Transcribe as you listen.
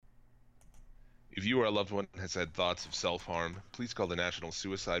If you or a loved one has had thoughts of self-harm, please call the National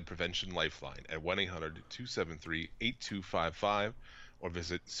Suicide Prevention Lifeline at 1-800-273-8255 or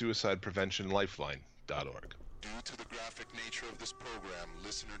visit suicidepreventionlifeline.org. Due to the graphic nature of this program,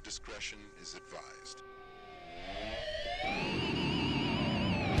 listener discretion is advised.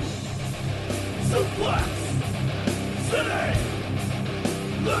 Suplex City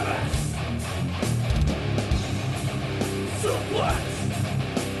Limits. Suplex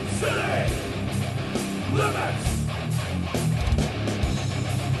City Limits.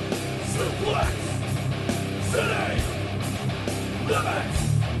 Suplex City Limits.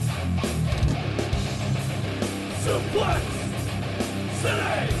 Suplex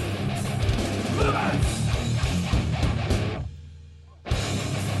City Limits.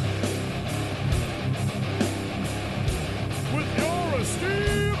 With your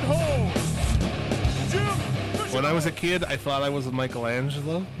esteemed hosts, Jim Bishop. When I was a kid, I thought I was a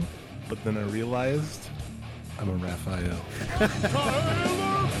Michelangelo, but then I realized I'm a Raphael.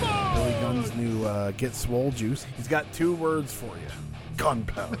 Billy Gunn's new Get Swole juice. He's got 2 words for you.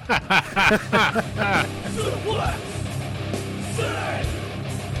 Gunpowder. Suplex City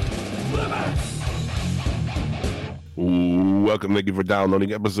Limits. Welcome, thank you for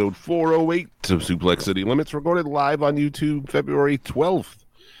downloading episode 408 of Suplex City Limits, recorded live on YouTube February 12th,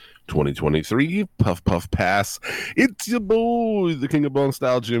 2023. Puff Puff Pass. It's your boy, the King of Bone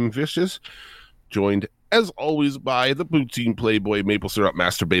Style, Jim Vicious, joined as always by the Poutine Playboy Maple Syrup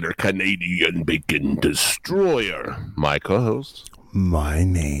Masturbator Canadian Bacon Destroyer, my co-host. My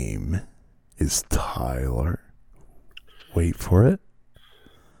name is Tyler. Wait for it.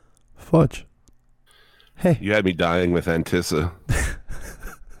 Fudge. Hey. You had me dying with Antissa.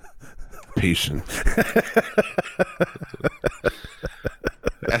 Patient.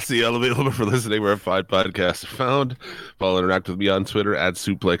 That's the elevator limit for listening where 5 podcasts are found. Follow and interact with me on Twitter at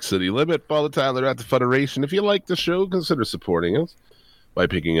Suplex City Limit. Follow Tyler at The Federation. If you like the show, consider supporting us by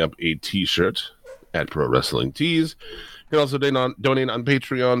picking up a t-shirt at Pro Wrestling Tees. You can also donate on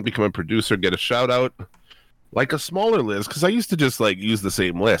Patreon, become a producer, get a shout out. Like a smaller list, because I used to just use the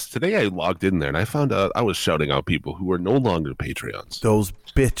same list. Today I logged in there and I found out I was shouting out people who were no longer Patreons. Those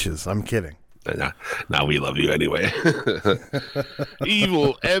bitches. I'm kidding. Now we love you anyway.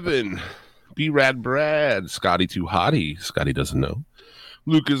 Evil Evan, B-Rad Brad, Scotty Too Hottie, Scotty doesn't know.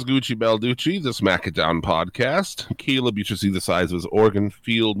 Lucas Gucci Balducci, the Smack It Down podcast. Caleb, you should see the size of his Morgan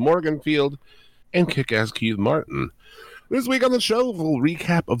Field, and Kick-Ass Keith Martin. This week on the show, we'll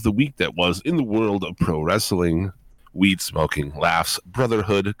recap of the week that was in the world of pro wrestling, weed smoking, laughs,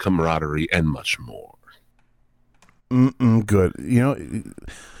 brotherhood, camaraderie, and much more. Good. You know,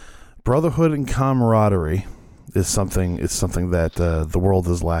 brotherhood and camaraderie is something that the world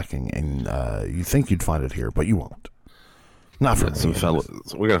is lacking, and you think you'd find it here, but you won't. Not for me.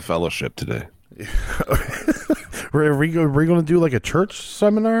 We're gonna fellowship today. Are we going to do like a church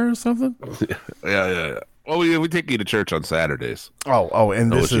seminar or something? Yeah. Well, we take you to church on Saturdays. Oh,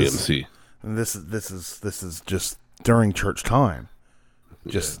 and this OGMC. is just during church time,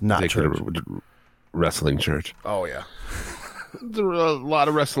 just not church. Wrestling church. Oh yeah. There are a lot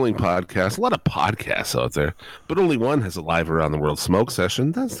of wrestling podcasts, a lot of podcasts out there, but only one has a live around the world smoke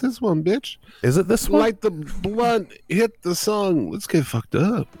session. That's this one, bitch. Is it this one? Light the blunt, hit the song. Let's get fucked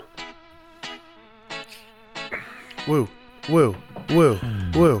up. Woo, woo, woo,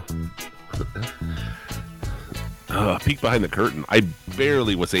 woo. Peek behind the curtain. I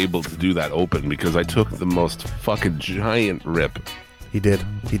barely was able to do that open because I took the most fucking giant rip. He did.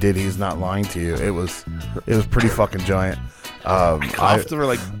 He's not lying to you. It was pretty fucking giant. I coughed for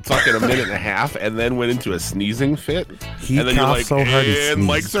like fucking a minute and a half, and then went into a sneezing fit. He and then coughed you're like, so hard he and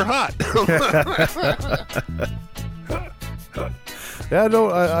sneezed. mics are hot. Yeah, I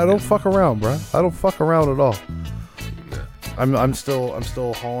don't fuck around, bro. I don't fuck around at all. I'm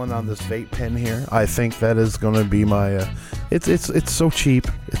still hauling on this vape pen here. I think that is going to be my. It's so cheap.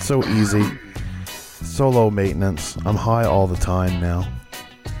 It's so easy. So low maintenance. I'm high all the time now.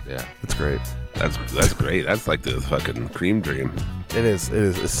 Yeah, it's great. That's great. That's like the fucking cream dream. It is.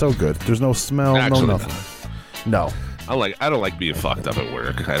 It's so good. There's no smell, Actually, no nothing. No. I don't like being fucked up at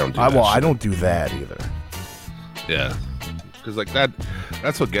work. I don't do that. Well, shit. I don't do that either. Yeah, because like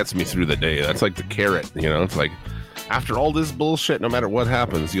that's what gets me through the day. That's like the carrot. It's like, after all this bullshit, no matter what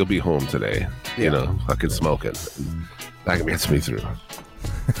happens, you'll be home today. Yeah. Fucking smoking. That gets me through.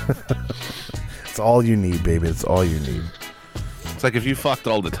 It's all you need, baby. It's all you need. It's like if you fucked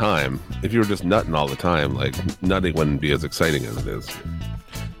all the time, if you were just nutting all the time, like nutting wouldn't be as exciting as it is.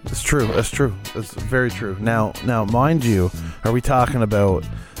 It's true. That's true. It's very true. Now, mind you, are we talking about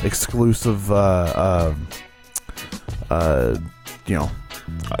exclusive,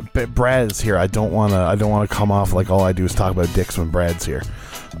 Brad is here. I don't want to come off like all I do is talk about dicks when Brad's here.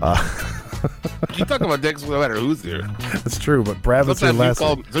 You talk about dicks no matter who's here. That's true, but Brad was here last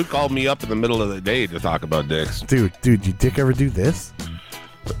week. You called me up in the middle of the day to talk about dicks. Dude, you dick ever do this?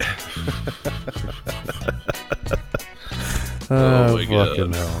 Oh my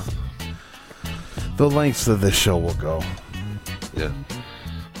fucking God. hell. The lengths of this show will go. Yeah.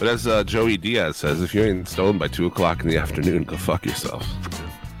 But as Joey Diaz says, if you ain't stoned by 2 o'clock in the afternoon, go fuck yourself.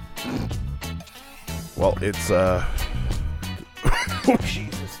 Well, it's oh,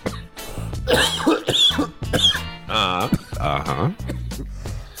 Jesus.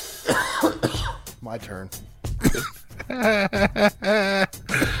 My turn.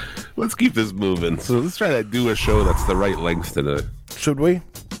 Let's keep this moving. So let's try to do a show that's the right length today. Should we?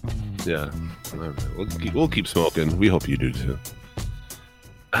 Yeah. All right. We'll keep smoking. We hope you do too.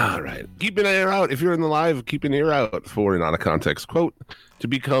 All right. Keep an ear out. If you're in the live, keep an ear out for an out of context quote to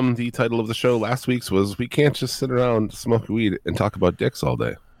become the title of the show. Last week's was "We can't just sit around, smoke weed, and talk about dicks all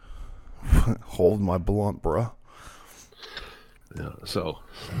day." Hold my blunt, bruh. Yeah, so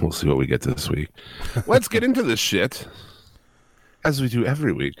we'll see what we get this week. Let's get into this shit, as we do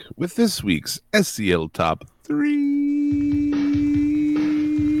every week, with this week's SCL Top 3.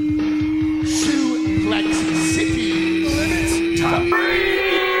 Suplex City Limits Top 3.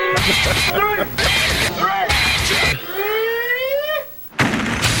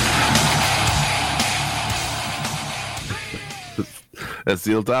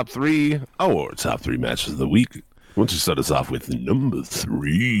 SCL Top 3, our top 3 matches of the week. Why don't you start us off with number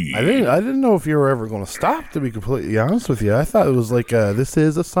 3? I didn't know if you were ever going to stop, to be completely honest with you. I thought it was like, this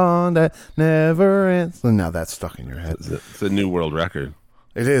is a song that never ends. And now that's stuck in your head. It's a new world record.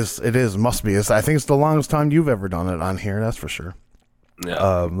 It is. Must be. I think it's the longest time you've ever done it on here, that's for sure.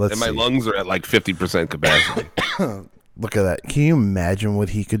 Yeah. Let's and my see. lungs are at like 50% capacity. Look at that. Can you imagine what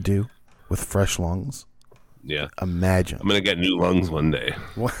he could do with fresh lungs? Yeah. Imagine. I'm going to get new lungs one day.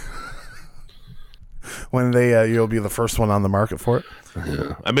 When you'll be the first one on the market for it.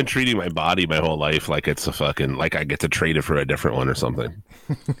 Yeah. I've been treating my body my whole life like it's a fucking, like I get to trade it for a different one or something.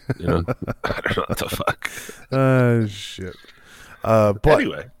 You know? I don't know what the fuck. Shit. But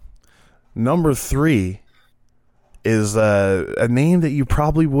Anyway. number 3 is a name that you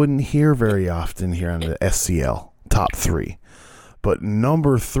probably wouldn't hear very often here on the SCL Top 3. But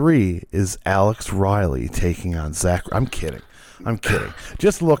number 3 is Alex Riley taking on Zach. I'm kidding.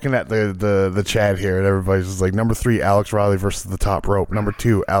 Just looking at the chat here, and everybody's just like, number 3, Alex Riley versus the top rope. Number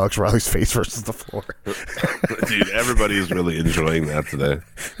 2, Alex Riley's face versus the floor. Dude, everybody's really enjoying that today.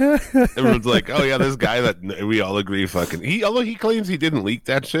 Everyone's like, oh yeah, this guy that we all agree fucking, although he claims he didn't leak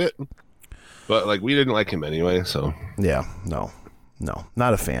that shit, but like we didn't like him anyway, so. Yeah, no,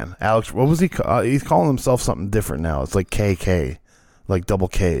 not a fan. Alex, what was he? He's calling himself something different now. It's like KK, like double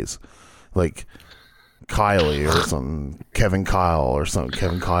Ks, like Kylie or something, Kevin Kyle or something,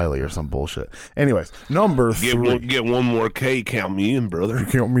 Kevin Kylie or some bullshit. Anyways, number 3. Get one more K, count me in, brother.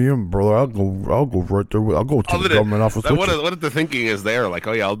 Count me in, brother. I'll go right there. I'll go to the government office. What if the thinking is there? Like,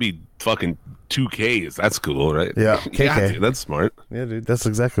 oh yeah, I'll be fucking 2 Ks. That's cool, right? Yeah, KK. Dude, that's smart. Yeah, dude, that's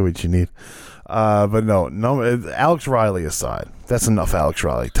exactly what you need. But no, Alex Riley aside, that's enough Alex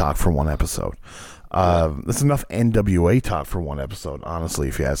Riley talk for one episode. That's enough NWA talk for one episode, honestly,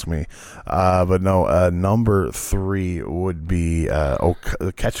 if you ask me. But no, number 3 would be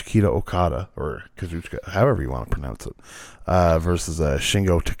Kazuchika Okada, or Kazuchika, however you want to pronounce it, versus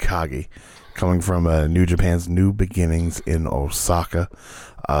Shingo Takagi, coming from New Japan's New Beginnings in Osaka.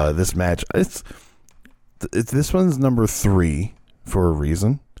 This match, this one's number 3 for a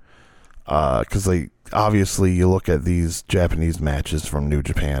reason. Because obviously you look at these Japanese matches from New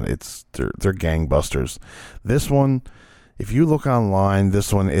Japan, they're gangbusters. This one, if you look online,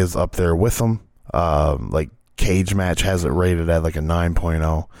 this one is up there with them. Like Cage Match has it rated at like a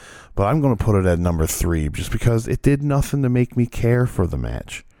 9.0, but I'm going to put it at number 3 just because it did nothing to make me care for the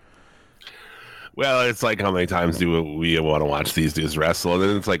match. Well, it's like, how many times do we want to watch these dudes wrestle? And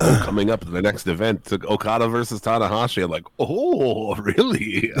then it's like, coming up to the next event, Okada versus Tanahashi. I'm like, oh,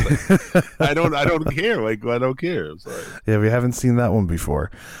 really? I don't care. Like, I don't care. I'm sorry. Yeah, we haven't seen that one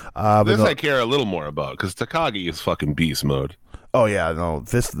before. I care a little more about, because Takagi is fucking beast mode. Oh yeah, no.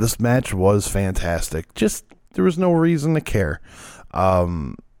 This match was fantastic. Just there was no reason to care.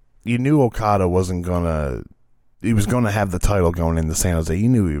 You knew Okada wasn't gonna. He was going to have the title going into San Jose. You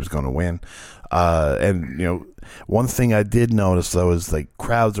knew he was going to win. And, you know, one thing I did notice, though, is like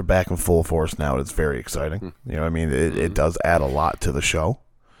crowds are back in full force now. It's very exciting. You know what I mean? It does add a lot to the show.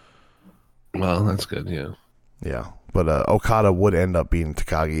 Well, that's good, yeah. Yeah. But Okada would end up beating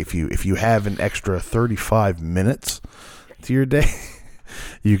Takagi if you have an extra 35 minutes to your day.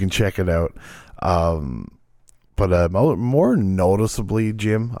 you can check it out. But more noticeably,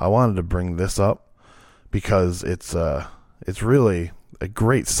 Jim, I wanted to bring this up because it's really a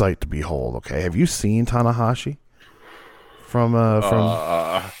great sight to behold. Okay, have you seen Tanahashi from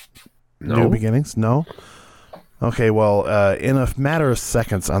New Beginnings? No. Okay, well, in a matter of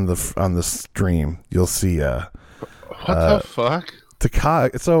seconds on the stream, you'll see. What the fuck?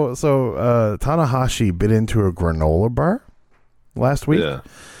 Tanahashi bit into a granola bar last week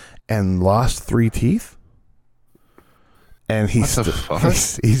and lost 3 teeth. And he's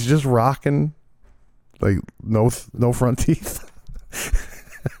just rocking like no front teeth.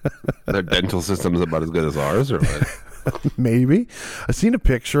 Their dental system is about as good as ours, or what? Maybe. I've seen a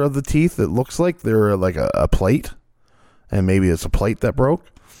picture of the teeth. It looks like they're like a plate, and maybe it's a plate that broke.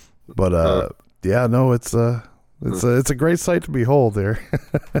 But it's a great sight to behold. There,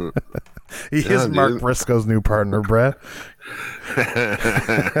 he is Mark Briscoe's new partner, Brad.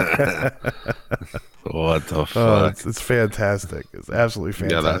 What the fuck? It's fantastic. It's absolutely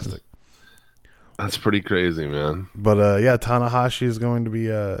fantastic. That's pretty crazy, man. But Tanahashi is going to be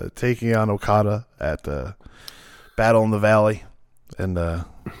taking on Okada at Battle in the Valley, and I'm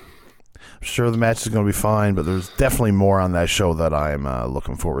sure the match is going to be fine. But there's definitely more on that show that I'm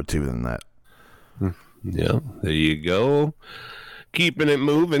looking forward to than that. Yeah, there you go. Keeping it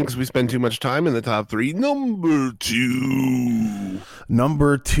moving because we spend too much time in the top 3. Number 2.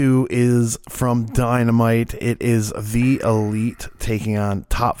 Number 2 is from Dynamite. It is The Elite taking on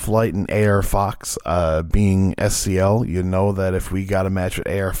Top Flight and AR Fox. Being SCL, you know that if we got a match with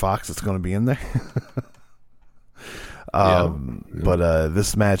AR Fox, it's going to be in there. But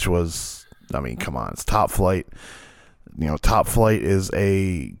this match was, I mean, come on, it's Top Flight. You know, Top Flight is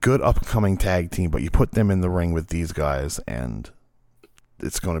a good upcoming tag team, but you put them in the ring with these guys, and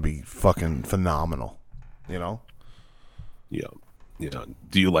it's going to be fucking phenomenal. You know? Yeah.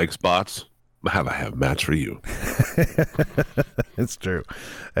 Do you like spots? I have a match for you. It's true.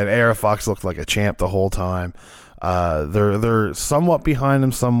 And AR Fox looked like a champ the whole time. They're somewhat behind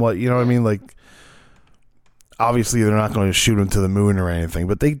him, somewhat. You know what I mean? Like, obviously, they're not going to shoot him to the moon or anything,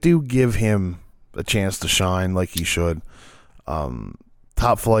 but they do give him a chance to shine like he should.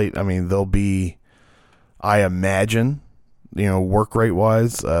 Top Flight, I mean, they'll be, I imagine, you know, work rate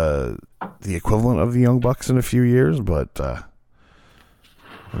wise, the equivalent of the Young Bucks in a few years, but I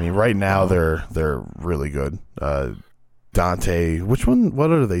mean, right now they're really good. Dante, which one?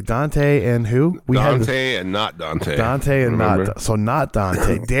 What are they? Dante and who? Dante and not Dante. Dante and remember? Not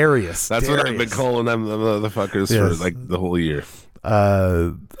Dante. Darius. That's what I've been calling them, the motherfuckers, for like the whole year.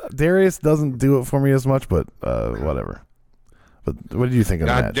 Darius doesn't do it for me as much, but whatever. But what did you think of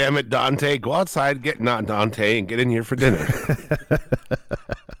that? God damn it, Dante! Go outside, get not Dante, and get in here for dinner.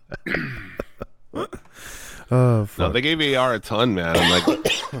 Oh, fuck. No, they gave AR a ton, man. I'm like,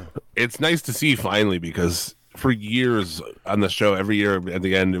 it's nice to see finally, because for years on the show, every year at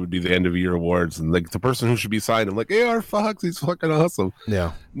the end, it would be the end of year awards, and like the person who should be signed, I'm like, AR Fox, he's fucking awesome.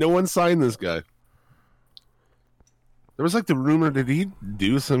 Yeah. No one signed this guy. There was like the rumor, did he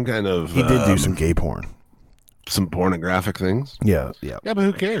do some kind of... He did do some gay porn. Some pornographic things? Yeah. Yeah, but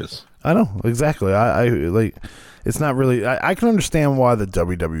who cares? I know, exactly. I like, it's not really... I can understand why the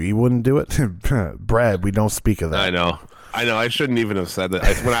WWE wouldn't do it. Brad, we don't speak of that. I know. I shouldn't even have said that.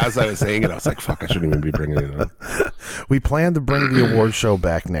 As I was saying it, I was like, fuck, I shouldn't even be bringing it up. We plan to bring the award show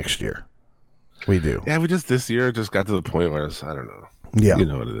back next year. We do. Yeah, this year just got to the point where I don't know. Yeah. You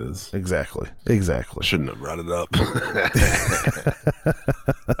know what it is. Exactly. Shouldn't have brought it up.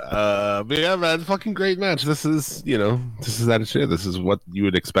 But yeah, man, fucking great match. This is that shit. This is what you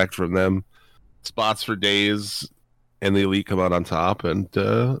would expect from them. Spots for days, and the Elite come out on top, and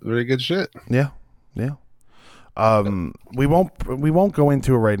very good shit. Yeah. We won't go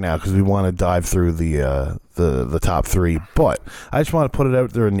into it right now because we want to dive through the top 3. But I just want to put it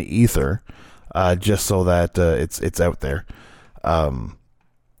out there in the ether, just so that it's out there.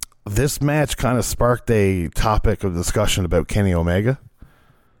 This match kind of sparked a topic of discussion about Kenny Omega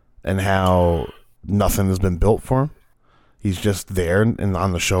and how nothing has been built for him. He's just there and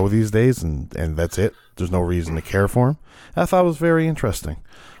on the show these days, and that's it. There's no reason to care for him. I thought it was very interesting.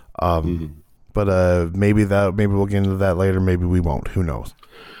 But maybe we'll get into that later. Maybe we won't. Who knows?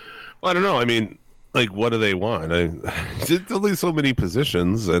 Well, I don't know. I mean, like, what do they want? There's only so many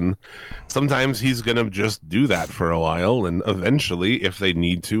positions, and sometimes he's going to just do that for a while, and eventually, if they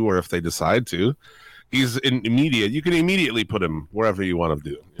need to or if they decide to, he's you can immediately put him wherever you want to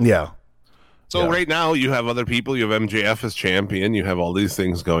do. Yeah. So right now, you have other people. You have MJF as champion. You have all these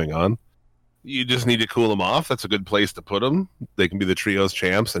things going on. You just need to cool them off. That's a good place to put them. They can be the trios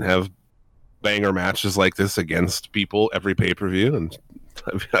champs and have banger matches like this against people every pay-per-view, and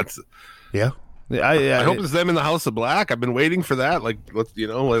I mean, that's, Yeah. I hope it's them in the House of Black. I've been waiting for that. Like, let's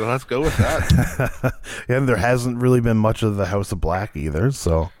go with that. And there hasn't really been much of the House of Black either.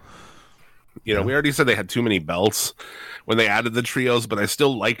 So, we already said they had too many belts when they added the trios, but I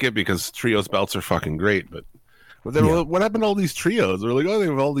still like it because trios belts are fucking great. But then what happened to all these trios? They're like, oh, they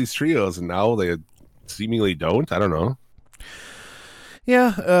have all these trios, and now they seemingly don't. I don't know.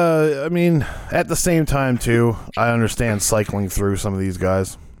 Yeah. I mean, at the same time, too, I understand cycling through some of these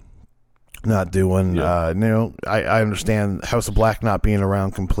guys. Not doing, I understand House of Black not being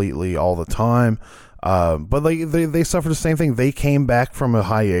around completely all the time, but they suffered the same thing. They came back from a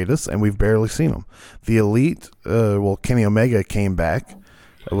hiatus, and we've barely seen them. The Elite, Kenny Omega came back,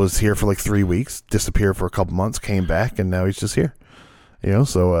 was here for like 3 weeks, disappeared for a couple months, came back, and now he's just here.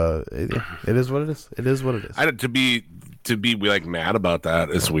 So it is what it is. It is what it is. To be like mad about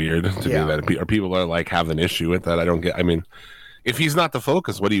that is weird to me. That or people are like have an issue with that. I don't get. I mean. If he's not the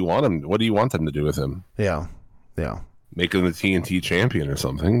focus, what do you want him? What do you want them to do with him? Yeah. Make him the TNT champion or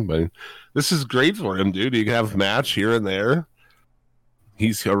something. But this is great for him, dude. You can have a match here and there.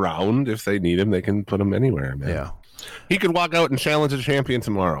 He's around. If they need him, they can put him anywhere, man. Yeah. He could walk out and challenge a champion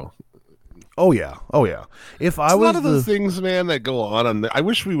tomorrow. Oh yeah. If I was a lot of those things, man, that go on. I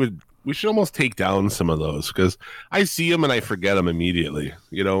wish we should almost take down some of those because I see them and I forget them immediately.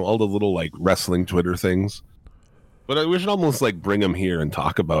 All the little like wrestling Twitter things. But we should almost like bring them here and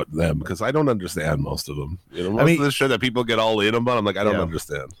talk about them because I don't understand most of them. Most of the shit that people get all in about, I'm like, I don't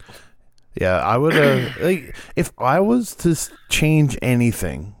understand. Yeah, I would. If I was to change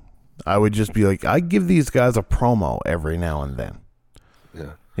anything, I would just be like, I give these guys a promo every now and then.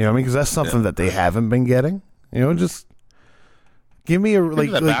 Yeah, because that's something that they haven't been getting. Just give me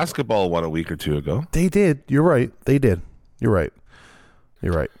that basketball one a week or two ago. They did. You're right. They did. You're right.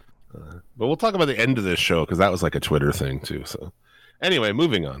 But we'll talk about the end of this show because that was like a Twitter thing too. So anyway,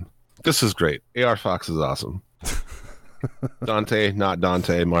 moving on. This is great. AR Fox is awesome. Dante, not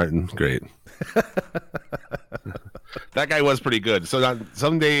Dante. Martin, great. That guy was pretty good. So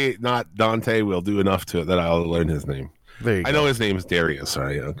someday, not Dante will do enough to it that I'll learn his name. There you go. I know his name is Darius,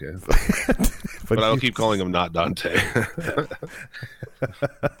 right? Okay. But I'll keep calling him not Dante.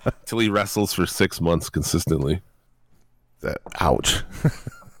 Till he wrestles for 6 months consistently. Ouch.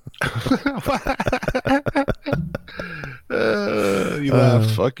 You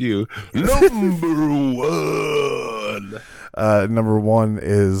laughed. Fuck you. Number one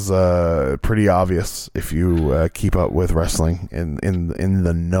is pretty obvious if you keep up with wrestling in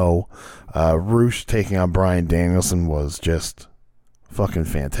the know. Roosh taking on Bryan Danielson was just fucking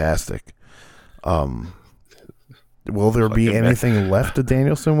fantastic. Will there be anything left of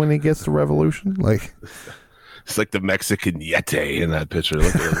Danielson when he gets to Revolution? Like, it's like the Mexican Yeti in that picture.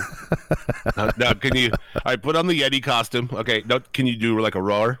 Look at it. Now, can you? I put on the Yeti costume. Okay. Now, can you do like a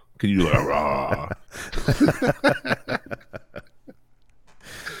roar? Can you do like a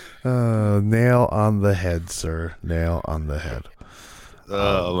roar? Nail on the head, sir. Nail on the head.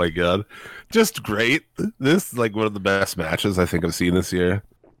 Oh my god, just great. This is like one of the best matches I think I've seen this year.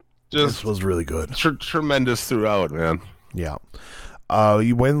 This was really good. Tremendous throughout, man. Yeah.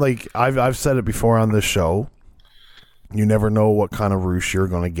 I've said it before on this show. You never know what kind of Roosh you're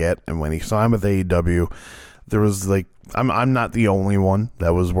going to get. And when he signed with AEW, there was like, I'm not the only one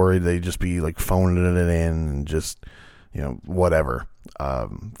that was worried they'd just be like phoning it in and just, whatever.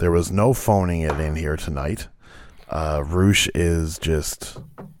 There was no phoning it in here tonight. Roosh is just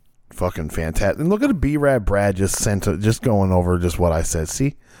fucking fantastic. And look at B-Rad Brad just going over just what I said.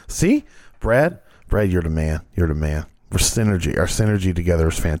 See, Brad, you're the man. Our synergy together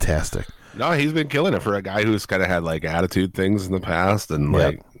is fantastic. No, he's been killing it for a guy who's kind of had like attitude things in the past, and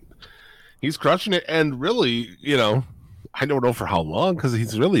like he's crushing it. And really, I don't know for how long because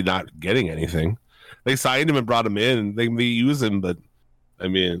he's really not getting anything. They signed him and brought him in, and they use him, but I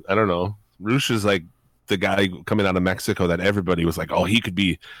mean, I don't know. Roosh is like the guy coming out of Mexico that everybody was like, oh, he could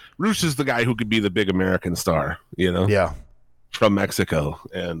be. Roosh is the guy who could be the big American star, Yeah, from Mexico,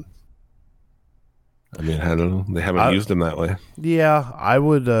 and I mean, I don't know. They haven't used him that way. Yeah, I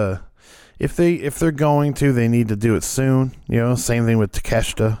would. If they're going to, they need to do it soon. Same thing with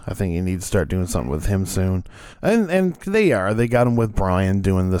Takeshita. I think you need to start doing something with him soon. And they are. They got him with Bryan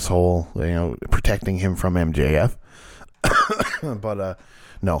doing this whole, protecting him from MJF. But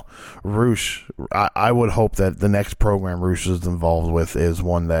no, Roosh. I would hope that the next program Roosh is involved with is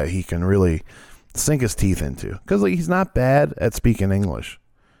one that he can really sink his teeth into, because he's not bad at speaking English.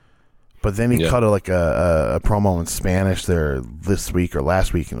 But then he cut a promo in Spanish there this week or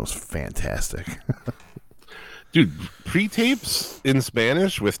last week, and it was fantastic. Dude, pre-tapes in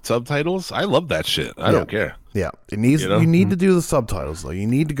Spanish with subtitles, I love that shit. I don't care. Yeah, it needs. You know? You need to do the subtitles though. You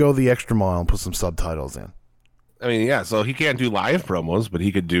need to go the extra mile and put some subtitles in. I mean, yeah, so he can't do live promos, but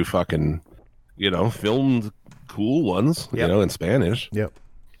he could do fucking, filmed cool ones, in Spanish. Yep.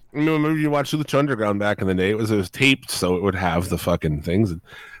 Remember you watched Lucha Underground back in the day? It was taped, so it would have the fucking things. And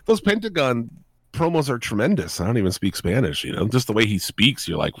those Pentagon promos are tremendous. I don't even speak Spanish, just the way he speaks,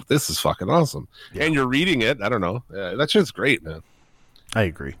 you're like, this is fucking awesome. Yeah. And you're reading it. I don't know. Yeah, that shit's great, man. I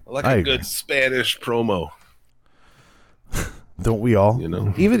agree. I like a good Spanish promo. Don't we all?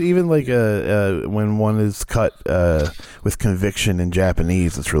 Even like when one is cut with conviction in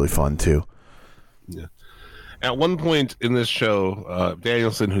Japanese, it's really fun too. Yeah. At one point in this show,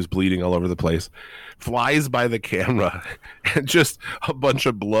 Danielson, who's bleeding all over the place, flies by the camera and just a bunch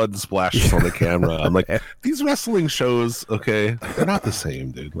of blood splashes on the camera. I'm like, these wrestling shows, okay, they're not the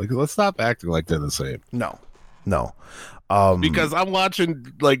same, dude. Like, let's stop acting like they're the same. No. Because I'm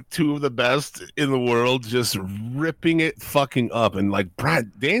watching like two of the best in the world just ripping it fucking up. And like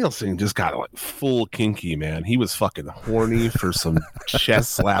Brad Danielson just got like full kinky, man. He was fucking horny for some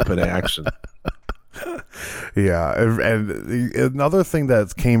chest slapping action. Yeah, and another thing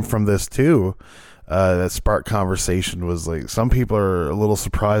that came from this too, that sparked conversation was like some people are a little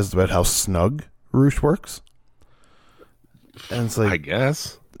surprised about how snug Roosh works, and it's like, I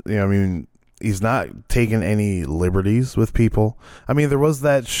guess, I mean, he's not taking any liberties with people. I mean, there was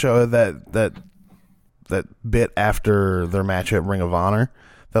that show that bit after their match at Ring of Honor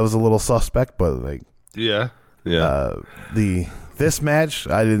that was a little suspect, but like, yeah. This match,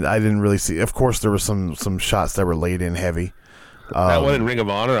 I didn't really see. Of course, there were some shots that were laid in heavy. That one in Ring of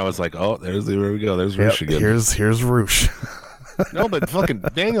Honor, I was like, oh, there we go. There's Roosh again. Here's Roosh. No, but fucking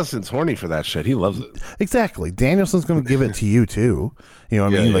Danielson's horny for that shit. He loves it. Exactly. Danielson's going to give it to you too. You know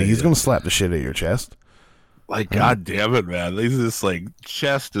what I mean? Like he's going to slap the shit out of your chest. Like, god damn it, man. This like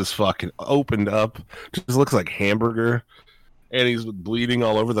chest is fucking opened up. Just looks like hamburger. And he's bleeding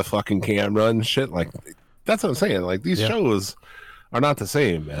all over the fucking camera and shit. Like, that's what I'm saying. Like, these shows are not the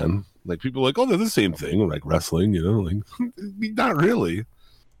same, man. Like, people are like, oh, they're the same thing, like wrestling, like, not really.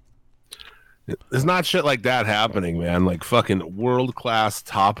 There's not shit like that happening, man. Like, fucking world-class,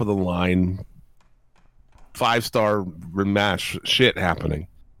 top-of-the-line, 5-star rematch shit happening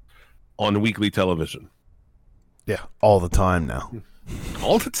on weekly television. Yeah, all the time now.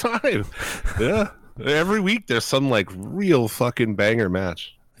 All the time. Yeah. Every week there's some, like, real fucking banger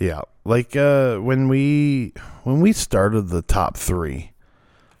match. Yeah, like when we started the top 3,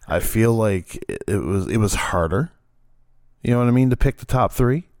 I feel like it was harder. You know what I mean, to pick the top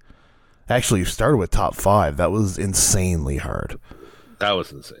 3. Actually, you started with top 5. That was insanely hard. That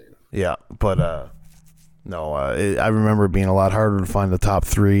was insane. Yeah, but I remember it being a lot harder to find the top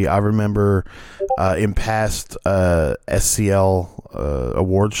 3. I remember in past SCL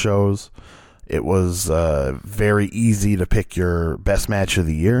award shows, it was very easy to pick your best match of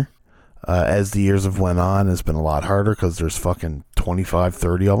the year. As the years have went on, it's been a lot harder because there's fucking 25,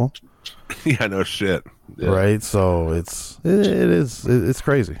 30 of them. Yeah, no shit. Yeah. Right? So it's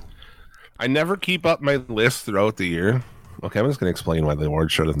crazy. I never keep up my list throughout the year. Okay, I'm just going to explain why the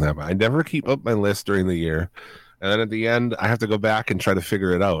award show doesn't happen. I never keep up my list during the year. And then at the end, I have to go back and try to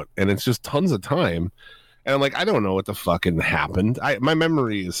figure it out. And it's just tons of time. And I'm like, I don't know what the fucking happened. My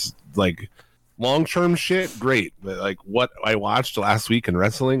memory is like... long-term shit, great. But like what I watched last week in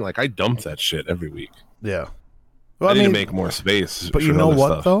wrestling, like I dump that shit every week. Yeah. Well, I need to make more space. But you know what,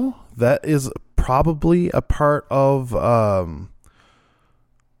 stuff. Though? That is probably a part of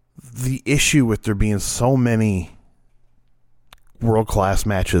the issue with there being so many world-class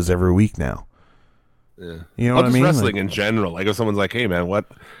matches every week now. Yeah. You know what I mean? Wrestling in general. Like if someone's like, hey, man, which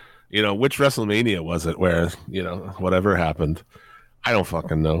WrestleMania was it where, whatever happened? I don't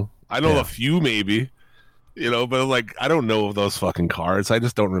fucking know. I know a few maybe, but like I don't know of those fucking cards. I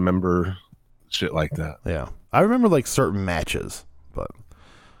just don't remember shit like that. Yeah, I remember like certain matches, but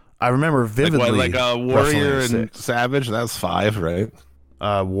I remember vividly like Warrior and Savage. That's 5, right?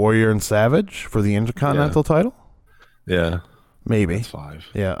 Warrior and Savage for the Intercontinental title. Yeah, maybe that's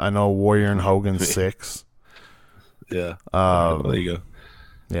 5. Yeah, I know Warrior and Hogan 6. Yeah, there you go.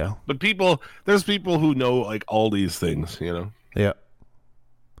 Yeah, but there's people who know like all these things. Yeah.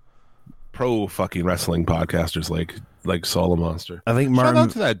 Pro fucking wrestling podcasters like Solo Monster. I think Martin. Shout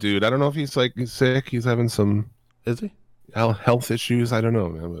out to that dude. I don't know if he's sick. He's having some. Is he? Health issues. I don't know,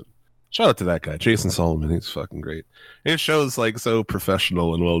 man. But shout out to that guy, Jason Solomon. He's fucking great. His show's like so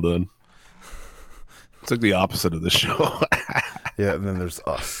professional and well done. It's like the opposite of the show. Yeah, and then there's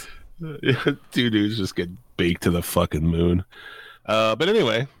us. Yeah, 2 dudes just get baked to the fucking moon. But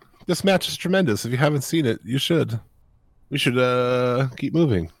anyway, this match is tremendous. If you haven't seen it, you should. We should keep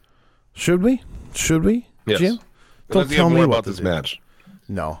moving. Should we? Yes. Jim? Don't tell me more about this match.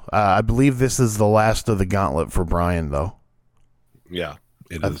 No. I believe this is the last of the gauntlet for Brian, though. Yeah,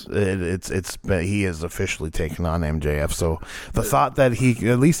 it is. He is officially taken on MJF. So the thought that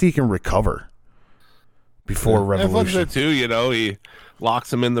at least he can recover before Revolution. And too, he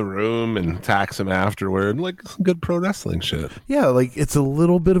locks him in the room and attacks him afterward. Like some good pro wrestling shit. Yeah, like it's a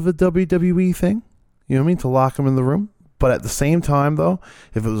little bit of a WWE thing. You know what I mean? To lock him in the room. But at the same time, though,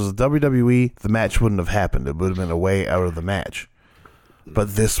 if it was a WWE, the match wouldn't have happened. It would have been a way out of the match.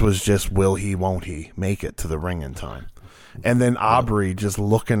 But this was just will he, won't he make it to the ring in time? And then Aubrey just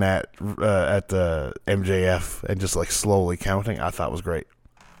looking at the MJF and just like slowly counting, I thought was great.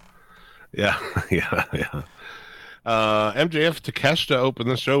 Yeah. MJF Takeshita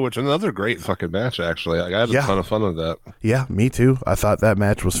opened the show, which is another great fucking match, actually. I had a ton of fun with that. Yeah, me too. I thought that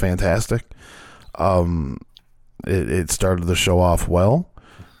match was fantastic. It started the show off well.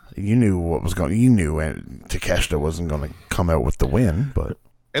 You knew Takeshita wasn't going to come out with the win, but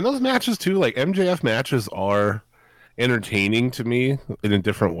and those matches too, like MJF matches are entertaining to me in a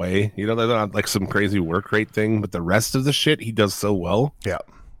different way. They're not like some crazy work rate thing, but the rest of the shit he does so well. Yeah,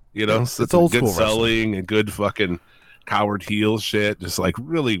 so it's old good school selling and good fucking coward heel shit. Just like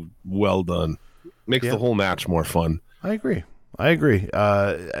really well done. Makes the whole match more fun. I agree.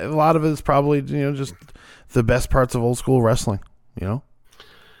 A lot of it is probably just the best parts of old school wrestling.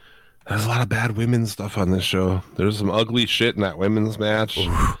 There's a lot of bad women's stuff on this show. There's some ugly shit in that women's match.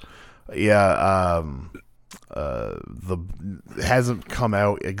 Oof. Yeah, hasn't come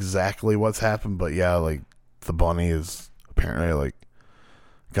out exactly what's happened, but yeah, like the bunny is apparently like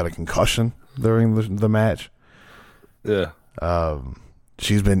got a concussion during the match. Yeah.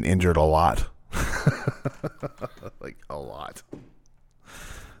 She's been injured a lot. Like a lot.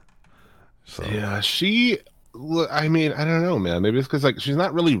 So yeah, I don't know, man. Maybe it's because like she's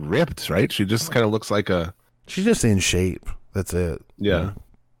not really ripped, right? She just kind of looks like she's just in shape. That's it. Yeah.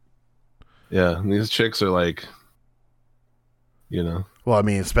 Yeah, and these chicks are like, Well, I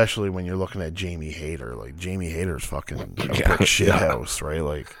mean, especially when you're looking at Jamie Hayter. Like Jamie Hayter's fucking a brick shit house, right?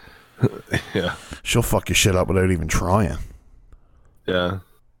 Like, yeah, she'll fuck your shit up without even trying. Yeah.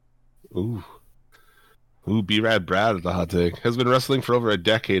 Ooh, B-Rad Brad is a hot take. Has been wrestling for over a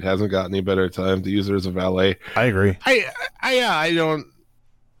decade. Hasn't got any better time to use her as a valet. I agree. I don't.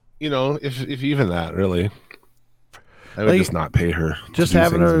 If even that really. I would just not pay her. Just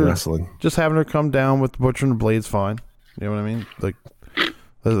having her come down with the Butcher and the Blade's fine. You know what I mean? Like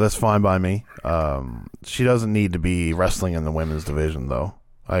that's fine by me. She doesn't need to be wrestling in the women's division, though.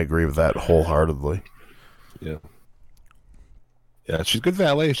 I agree with that wholeheartedly. Yeah. Yeah, she's good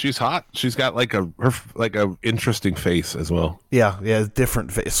valet. She's hot. She's got like a interesting face as well. Yeah,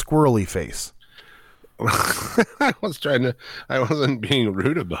 different face, squirrely face. I wasn't being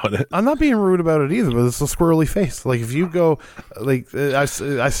rude about it. I'm not being rude about it either, but it's a squirrely face. Like if you go, like I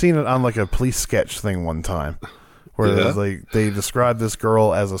seen it on like a police sketch thing one time, where it was like they described this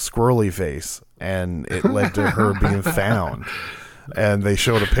girl as a squirrely face, and it led to her being found. And they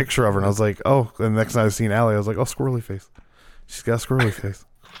showed a picture of her, and I was like, oh. And the next time I seen Allie, I was like, oh, squirrely face. She's got a squirrely face.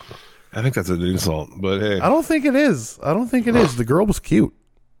 I think that's an insult, but hey, I don't think it is. The girl was cute,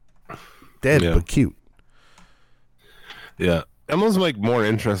 dead but cute. Yeah, I'm almost like more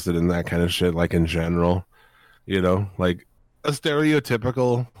interested in that kind of shit, like in general, like a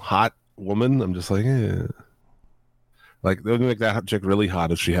stereotypical hot woman. I'm just like, like it would make that chick really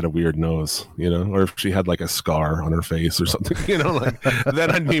hot if she had a weird nose, or if she had like a scar on her face or something, like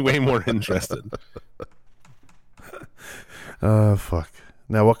then I'd be way more interested. Fuck.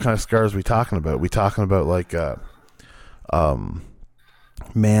 Now, what kind of scars are we talking about? We talking about like,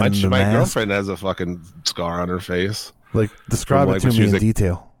 Man in the My Mask? girlfriend has a fucking scar on her face. Like, describe it to me in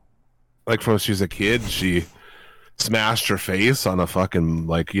detail. Like, from when she was a kid, she smashed her face on a fucking,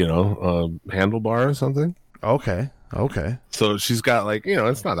 handlebar or something. Okay. So she's got,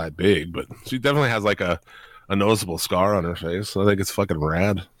 it's not that big, but she definitely has, a noticeable scar on her face. So I think it's fucking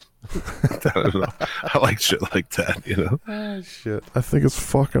rad. I don't know. I like shit like that, Oh, shit. I think it's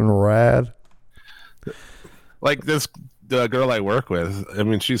fucking rad. Like, the girl I work with, I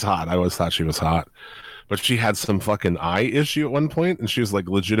mean, she's hot. I always thought she was hot. But she had some fucking eye issue at one point, and she was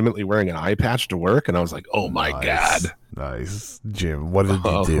legitimately wearing an eye patch to work, and I was like, "Oh my god!" Nice, Jim. What did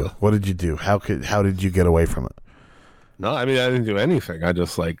you do? What did you do? How did you get away from it? No, I mean I didn't do anything. I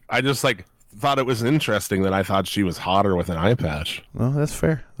just thought it was interesting that I thought she was hotter with an eye patch. Well, that's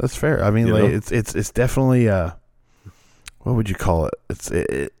fair. That's fair. I mean, it's definitely what would you call it?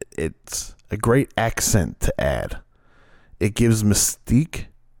 It's a great accent to add. It gives mystique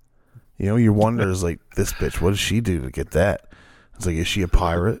You know, you wonder, is like, this bitch, what does she do to get that? It's like, is she a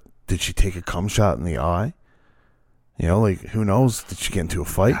pirate? Did she take a cum shot in the eye? You know, like, who knows? Did she get into a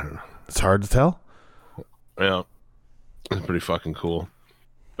fight? It's hard to tell. Yeah. It's pretty fucking cool.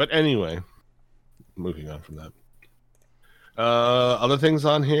 But anyway, moving on from that. Other things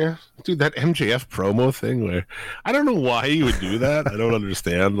on here? Dude, that MJF promo thing where I don't know why you would do that. I don't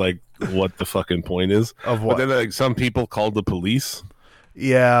understand, like, what the fucking point is. Of what? But then, like, some people called the police.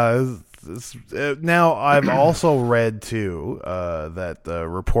 Yeah. Now, I've also read, too, that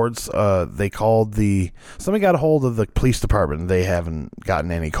reports, they called somebody got a hold of the police department and they haven't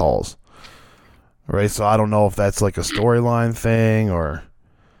gotten any calls. Right? So I don't know if that's like a storyline thing or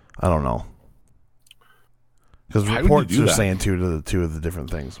I don't know. Because reports are saying two of the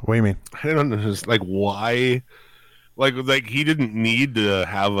different things. What do you mean? I don't know, just like why, like he didn't need to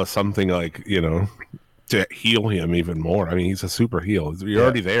have something like, you know, to heal him even more. I mean, he's a super heel. You're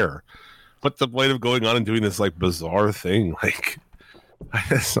already there. What's the point of going on and doing this like bizarre thing? Like,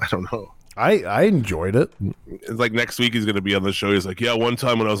 I don't know. I enjoyed it. It's like next week he's gonna be on the show. He's like, yeah, one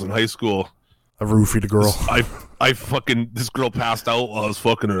time when I was in high school, I roofied a girl. I fucking, this girl passed out while I was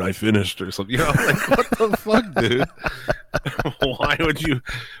fucking her. I finished her. So, you know, like, what the fuck, dude?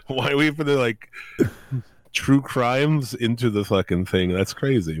 Why we put the, like, true crimes into the fucking thing? That's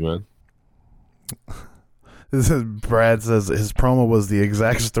crazy, man. Brad says his promo was the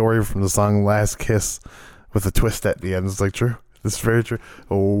exact story from the song Last Kiss with a twist at the end. It's like, true. It's very true.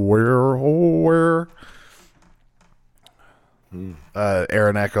 Where?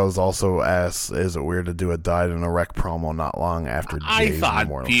 Aaron Echoes also asks, is it weird to do a died in a wreck promo not long after Jay's I thought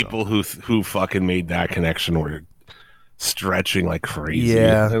Memorial people who fucking made that connection were stretching like crazy.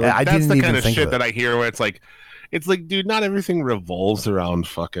 Yeah, like, I that's didn't the even kind of think shit of it. that I hear where it's like, dude, not everything revolves around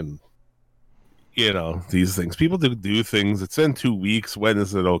fucking, you know, these things. People do things. It's in 2 weeks. When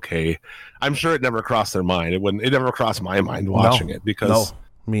is it okay? I'm sure it never crossed their mind. It never crossed my mind watching it because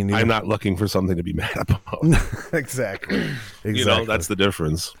me neither. I'm not looking for something to be mad about. Exactly. You know, that's the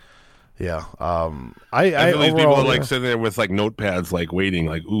difference. Yeah. I feel these people overall, are like sitting there with like notepads, like waiting,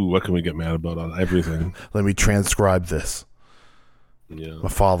 like, ooh, what can we get mad about on everything? let me transcribe this. Yeah. My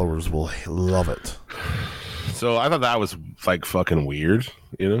followers will love it. So I thought that was like fucking weird,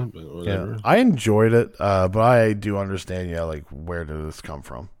 you know? But whatever. Yeah. I enjoyed it, but I do understand, like, where did this come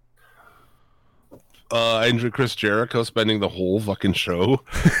from? Andrew Chris Jericho spending the whole fucking show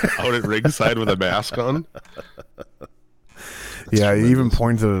out at ringside with a mask on. Yeah, he even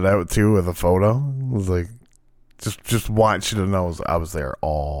pointed it out too with a photo. It was like, just want you to know I was there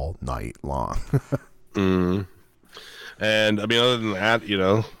all night long. And I mean, other than that, you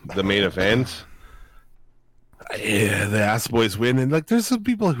know, the main event, yeah, the Ass Boys win, and like, there's some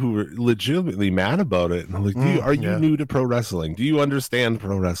people who were legitimately mad about it. And I'm like, are you new to pro wrestling? Do you understand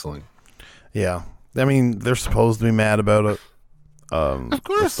pro wrestling? Yeah, I mean, they're supposed to be mad about it. Of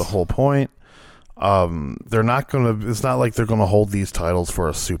course, that's the whole point. They're not gonna. It's not like they're gonna hold these titles for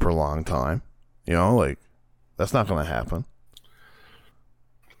a super long time. You know, like, that's not gonna happen.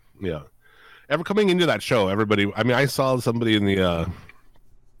 Yeah. Ever coming into that show, everybody. I mean, I saw somebody in the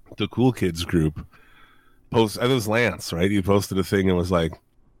Cool Kids group post. I think it was Lance, right? He posted a thing and was like,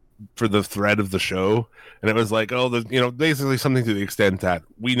 for the thread of the show, and it was like, basically something to the extent that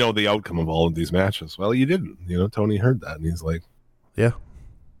we know the outcome of all of these matches. Well, you didn't. You know, Tony heard that, and he's like, yeah.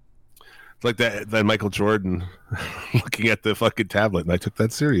 It's like that Michael Jordan looking at the fucking tablet, and I took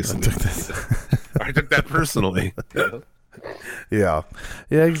that seriously. I took that personally. Yeah,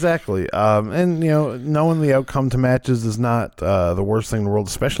 exactly. And knowing the outcome to matches is not the worst thing in the world,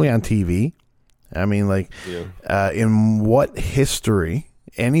 especially on TV. I mean, like, in what history,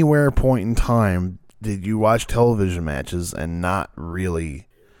 anywhere point in time, did you watch television matches and not really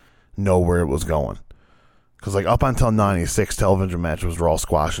know where it was going? Because, like, up until 96, television matches were all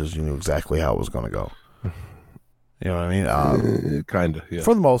squashes. You knew exactly how it was going to go. You know what I mean? Kind of, yeah.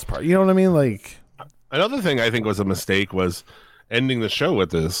 For the most part. You know what I mean? Like, another thing I think was a mistake was ending the show with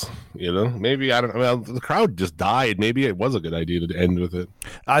this. You know? Maybe, I don't know. Well, the crowd just died. Maybe it was a good idea to end with it.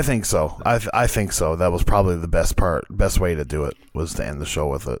 I think so. I think so. That was probably the best way to do it, was to end the show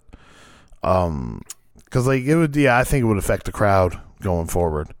with it. Because, like, it would, I think it would affect the crowd going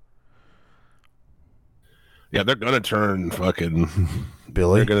forward. Yeah, they're gonna turn fucking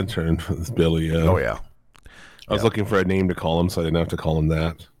Billy. They're gonna turn Billy. Yeah. Oh yeah. I was looking for a name to call him, so I didn't have to call him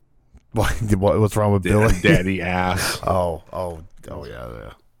that. What's wrong with Billy? Daddy ass. Oh yeah.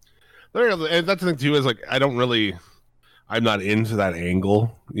 And that's the thing too, is like, I'm not into that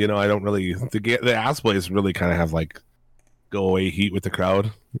angle. You know, I don't really. The ass plays really kind of have like go away heat with the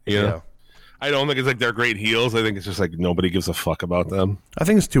crowd. You know? Yeah. I don't think it's like they're great heels. I think it's just like nobody gives a fuck about them. I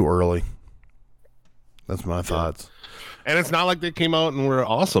think it's too early. That's my thoughts. And it's not like they came out and were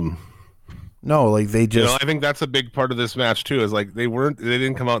awesome. No, like they just. I think that's a big part of this match too. Is like they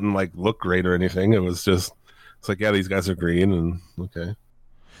didn't come out and like look great or anything. It was just, it's like, yeah, these guys are green and okay.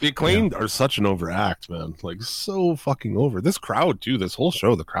 The Acclaimed are such an overact, man. Like so fucking over. This crowd too. This whole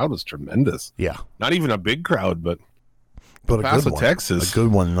show, the crowd was tremendous. Yeah, not even a big crowd, but a Paso, good one. Texas, a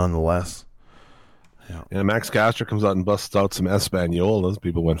good one nonetheless. Yeah. And Max Caster comes out and busts out some Espanol. Those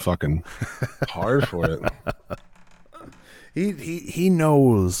people went fucking hard for it. He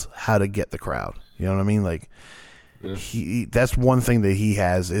knows how to get the crowd. You know what I mean? Like that's one thing that he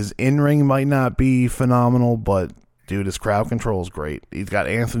has. His in-ring might not be phenomenal, but dude, his crowd control is great. He's got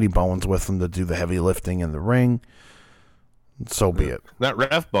Anthony Bowens with him to do the heavy lifting in the ring. So be it. That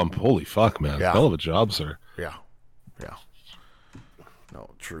ref bump, holy fuck, man. Yeah. Hell of a job, sir. Yeah. No,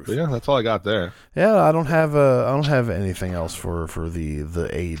 truth. But yeah, that's all I got there. Yeah, I don't have anything else for the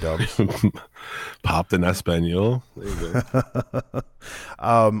AEW. Popped an Espanol. There you go.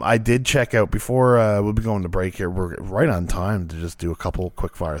 I did check out before we'll be going to break here. We're right on time to just do a couple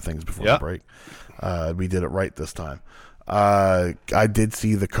quick fire things before the break. We did it right this time. I did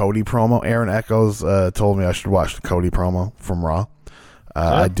see the Cody promo. Aaron Echoes told me I should watch the Cody promo from Raw.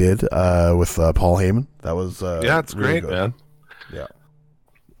 I did with Paul Heyman. That was it's really great, good. man. Yeah.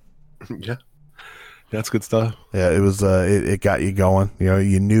 Yeah, that's good stuff. Yeah, it was. It got you going. You know,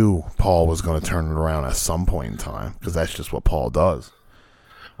 you knew Paul was going to turn it around at some point in time because that's just what Paul does.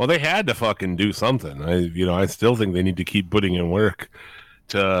 Well, they had to fucking do something. I still think they need to keep putting in work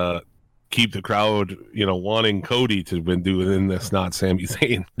to keep the crowd, wanting Cody to do it in this, not Sami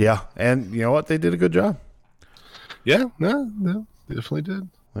Zayn. Yeah, and you know what? They did a good job. Yeah, no, they definitely did.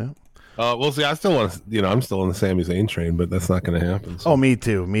 Yeah. We'll see. I still want to, I'm still on the Sami Zayn train, but that's not going to happen. So. Oh, me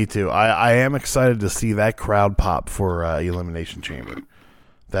too. I am excited to see that crowd pop for Elimination Chamber.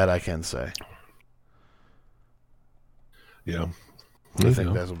 That I can say. Yeah. I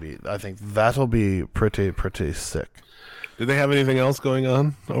think that'll be pretty sick. Did they have anything else going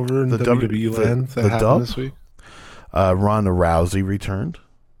on over in the WWE land that happened this week? Ronda Rousey returned.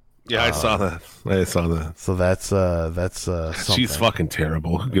 Yeah, I saw that. So that's something. She's fucking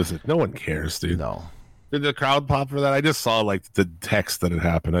terrible. Who gives it? No one cares, dude. No. Did the crowd pop for that? I just saw like the text that had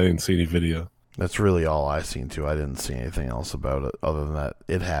happened. I didn't see any video. That's really all I seen too. I didn't see anything else about it other than that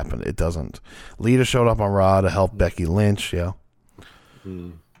it happened. It doesn't. Lita showed up on Raw to help Becky Lynch. Yeah.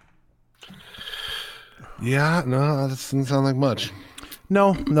 Yeah. No, that doesn't sound like much.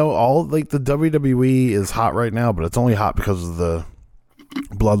 No. All like the WWE is hot right now, but it's only hot because of the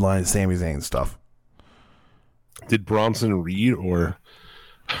Bloodline Sami Zayn stuff. Did Bronson Reed or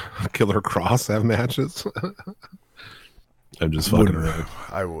Killer Cross have matches? I'm just fucking around.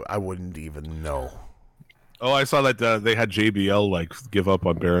 I wouldn't even know. Oh, I saw that they had JBL like give up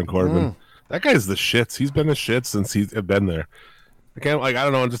on Baron Corbin. That guy's the shits. He's been the shit since he's been there. I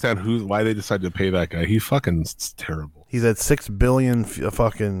don't understand why they decided to pay that guy. He fucking terrible. He's had 6 billion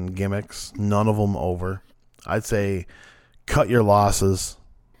fucking gimmicks, none of them over. I'd say cut your losses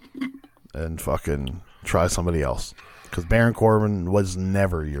and fucking try somebody else. Because Baron Corbin was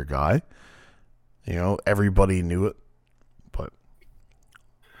never your guy. Everybody knew it. But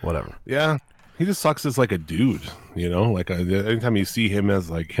whatever. Yeah. He just sucks as like a dude, Like anytime you see him as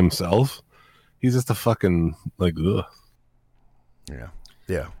like himself, he's just a fucking like ugh.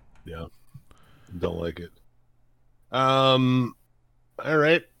 Yeah. Don't like it. All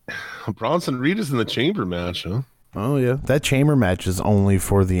right. Bronson Reed is in the chamber match, huh? Oh yeah, that chamber match is only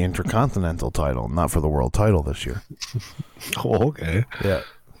for the Intercontinental title, not for the world title this year. Oh, okay. Yeah.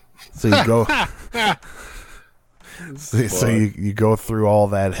 So you go. so you go through all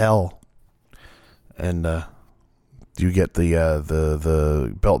that hell, and you get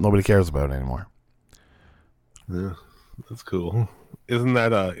the belt nobody cares about anymore. Yeah, that's cool. Isn't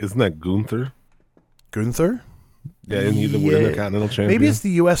that Gunther? Gunther? Yeah, isn't he the Intercontinental champion? Maybe it's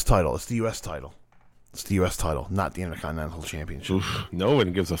the U.S. title. It's the U.S. title. It's the U.S. title, not the Intercontinental Championship. Oof, no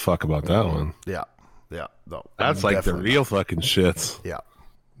one gives a fuck about that one. Yeah. No, that's like the real fucking shits. Yeah.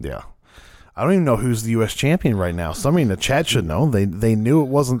 I don't even know who's the U.S. champion right now. Somebody in the chat should know. They knew it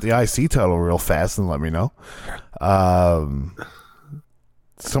wasn't the IC title real fast and let me know.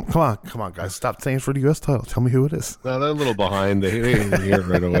 So come on, guys. Stop saying for the U.S. title. Tell me who it is. No, they're a little behind. They didn't hear it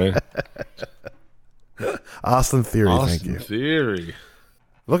right away. Austin Theory, thank you. Austin Theory.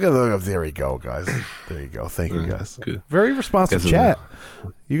 Look at there you go, guys. There you go. Thank you, guys. Good. Very responsive chat.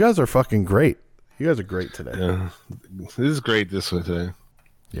 You guys are fucking great. You guys are great today. Yeah. This is great this way today.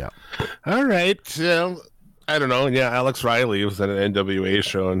 Yeah. All right. I don't know. Yeah, Alex Riley was at an NWA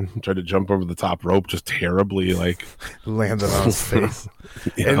show and tried to jump over the top rope just terribly, like Landed on his face.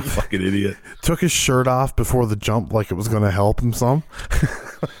 yeah, And- fucking idiot. Took his shirt off before the jump like it was going to help him some.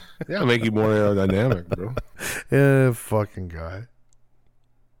 Yeah, make you more aerodynamic, bro. Yeah, fucking guy.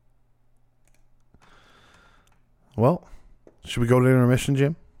 Well, should we go to intermission,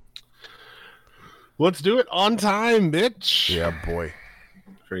 Jim? Let's do it on time, bitch. Yeah, boy.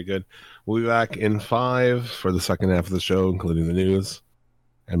 Very good. We'll be back in 5 for the second half of the show, including the news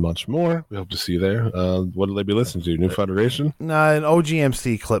and much more. We hope to see you there. What will they be listening to? New Federation? Nah, an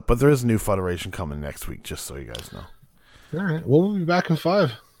OGMC clip, but there is a new Federation coming next week, just so you guys know. All right. Well, we'll be back in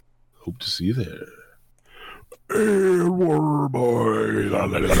 5. Hope to see you there. And we're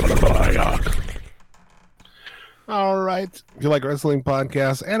all right. If you like wrestling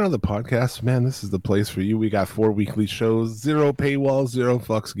podcasts and other podcasts, man, this is the place for you. We got 4 weekly shows, 0 paywall, 0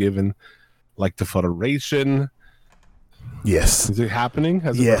 fucks given. Like the Federation. Yes. Is it happening?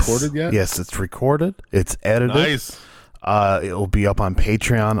 Has it Yes. recorded yet? Yes, it's recorded. It's edited. Nice. It'll be up on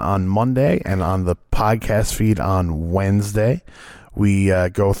Patreon on Monday and on the podcast feed on Wednesday. We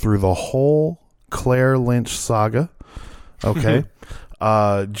go through the whole Claire Lynch saga. Okay.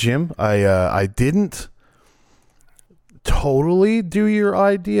 Jim, I didn't totally do your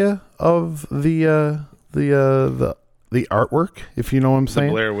idea of the artwork, if you know what I'm The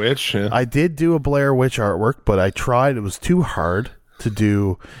saying. Blair Witch. Yeah. I did do a Blair Witch artwork, but I tried. It was too hard to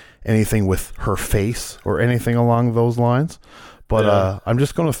do anything with her face or anything along those lines. But Yeah. I'm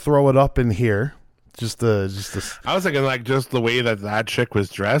just going to throw it up in here. Just I was thinking like just the way that chick was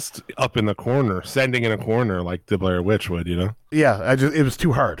dressed up in the corner, standing in a corner like the Blair Witch would, you know? yeah. It was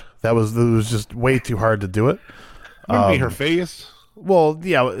too hard. It was just way too hard to do it. Wouldn't be her face. Well,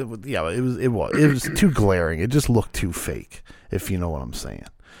 yeah. It was too glaring. It just looked too fake, if you know what I'm saying.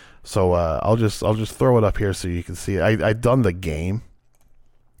 So I'll just throw it up here so you can see it. I done the game.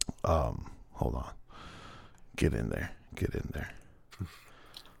 Hold on. Get in there.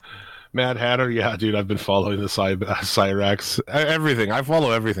 Mad Hatter, yeah, dude, I've been following the Cyrax. Everything. I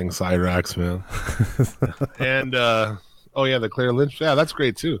follow everything Cyrax, man. And, oh, yeah, the Claire Lynch. Yeah, that's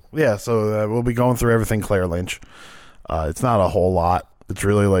great, too. Yeah, so we'll be going through everything Claire Lynch. It's not a whole lot. It's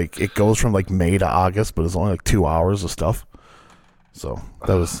really like, it goes from like May to August, but it's only like 2 hours of stuff. So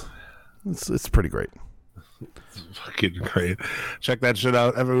that was, it's pretty great. Fucking great. Check that shit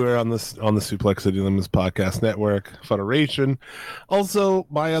out everywhere on the Suplex City Limits Podcast Network, Federation. Also,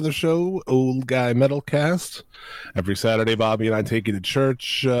 my other show, Old Guy Metalcast. Every Saturday, Bobby and I take you to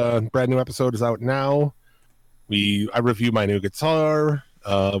church. Brand new episode is out now. I review my new guitar.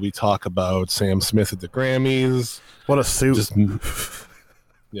 We talk about Sam Smith at the Grammys. What a suit. Just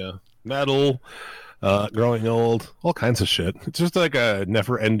yeah, metal, growing old, all kinds of shit. It's just like a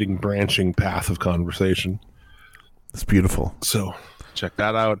never-ending branching path of conversation. It's beautiful. So check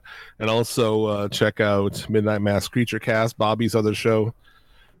that out. And also check out Midnight Mass Creature Cast, Bobby's other show,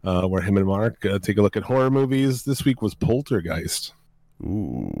 where him and Mark take a look at horror movies. This week was Poltergeist.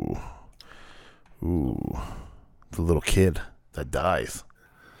 Ooh. The little kid that dies.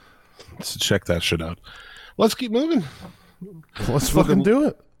 So check that shit out. Let's keep moving. Let's fucking do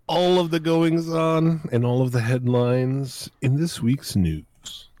it. All of the goings on and all of the headlines in this week's news.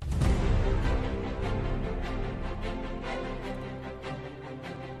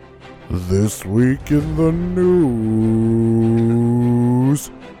 This week in the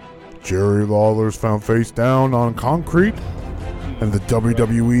news, Jerry Lawler's found face down on concrete, and the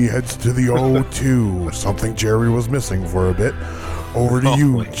WWE heads to the O2, something Jerry was missing for a bit. Over to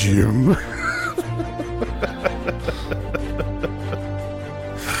you, Jim.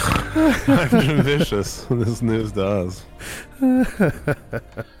 I've been vicious. This news does. Breaking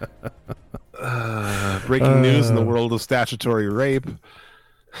news in the world of statutory rape.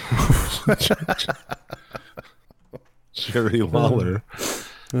 Jerry Lawler.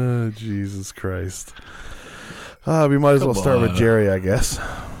 Oh, Jesus Christ. We might as well Come start with on. Jerry, I guess.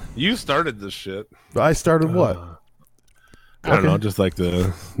 You started this shit. I started what? I don't know, just like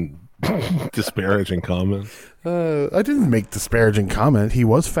the disparaging comment. I didn't make disparaging comment. He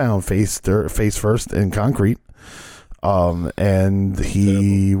was found face first in concrete. And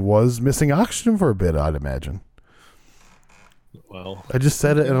he was missing oxygen for a bit, I'd imagine. Well, I just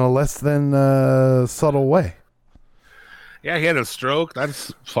said it in a less than subtle way. yeah, he had a stroke.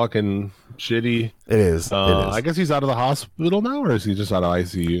 That's fucking shitty. It is. I guess he's out of the hospital now, or is he just out of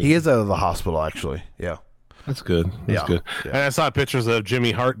ICU? He is out of the hospital, actually. Yeah. That's good. That's Yeah, good. yeah. And I saw pictures of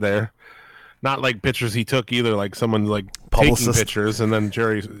Jimmy Hart there. Not like pictures he took either, like someone like taking Publicist. pictures, and then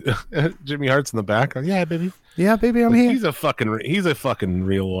Jimmy Hart's in the back. Like, yeah, baby. Yeah, baby, I'm Like, here. he's a fucking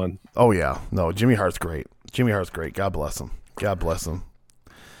real one. Oh, yeah. No, Jimmy Hart's great. Jimmy Hart's great. God bless him. God bless him.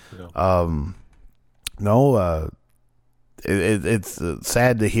 Yeah. It's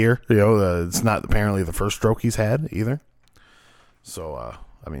sad to hear. It's not apparently the first stroke he's had either. So,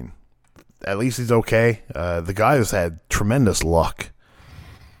 I mean, at least he's okay. The guy has had tremendous luck.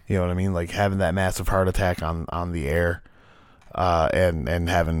 You know what I mean? Like having that massive heart attack on the air, and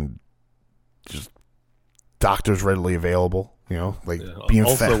having just doctors readily available. Being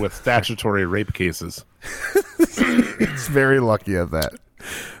also with statutory rape cases. It's very lucky at that.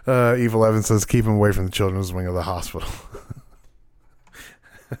 Evil Evan says, keep him away from the children's wing of the hospital.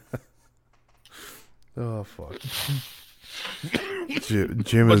 Oh, fuck.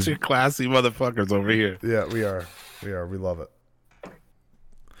 Jim Bunch is... of classy motherfuckers over here. Yeah, we are. We love it.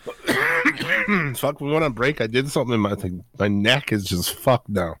 Fuck, we went on break. I did something in my thing. My neck is just fucked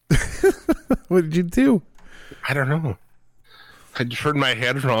now. What did you do? I don't know. I turned my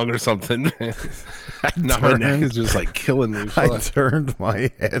head wrong or something. Now my neck is just like killing me. I turned my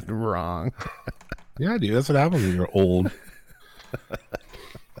head wrong. Yeah, dude, that's what happens when you're old.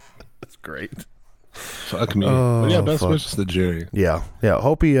 That's great. Fuck me. Oh, But yeah, best fuck. wishes to Jerry. Yeah.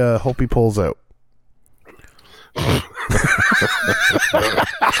 Hope he pulls out. All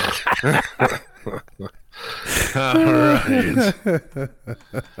right.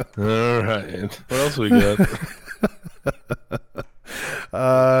 All right. What else we got?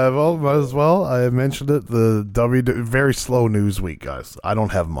 Well, might as well. I mentioned it. The very slow news week, guys. I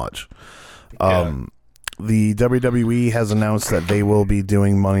don't have much. The WWE has announced that they will be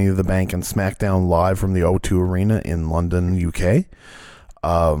doing Money in the Bank and SmackDown live from the O2 Arena in London, UK.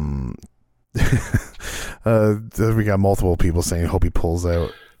 We got multiple people saying hope he pulls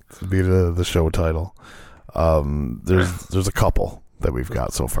out to be the show title. There's a couple that we've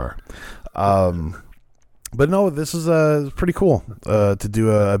got so far. But no, this is pretty cool to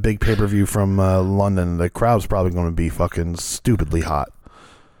do a big pay-per-view from London. The crowd's probably going to be fucking stupidly hot.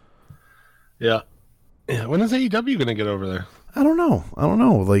 Yeah. When is AEW going to get over there? I don't know.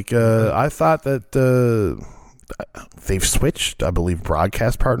 Like, I thought that they've switched, I believe,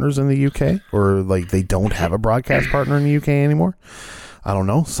 broadcast partners in the UK, or like they don't have a broadcast partner in the UK anymore. I don't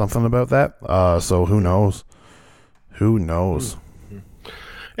know, something about that. So who knows?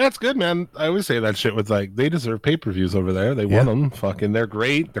 Yeah, it's good, man. I always say that shit with like they deserve pay-per-views over there. They won them. Fucking, they're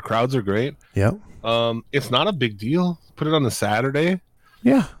great. The crowds are great. Yeah. It's not a big deal. Put it on a Saturday.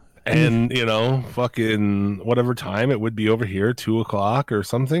 Yeah. And fucking whatever time it would be over here, 2:00 or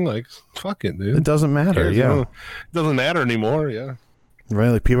something. Like, fuck it, dude. It doesn't matter. Cares, Yeah. It doesn't matter anymore. Yeah. Right.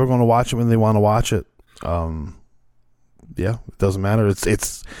 Like people are going to watch it when they want to watch it. Yeah, it doesn't matter.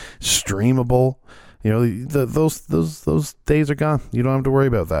 It's streamable. Those days are gone. You don't have to worry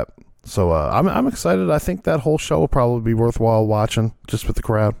about that. So I'm excited. I think that whole show will probably be worthwhile watching just with the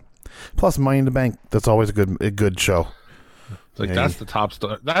crowd. Plus, Money in the Bank. That's always a good show. It's like that's the top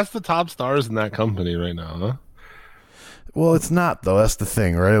star. That's the top stars in that company right now, huh? Well, it's not though. That's the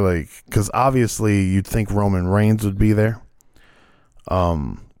thing, right? Like, because obviously you'd think Roman Reigns would be there.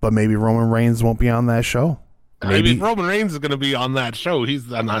 But maybe Roman Reigns won't be on that show. Maybe I mean, Roman Reigns is going to be on that show. He's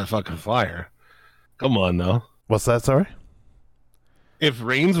not fucking fire. Come on, now. What's that? Sorry. If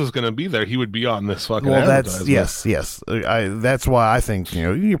Reigns was going to be there, he would be on this fucking. Well, that's advertisement. yes. That's why I think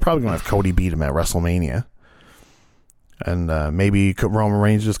you're probably going to have Cody beat him at WrestleMania, and maybe Roman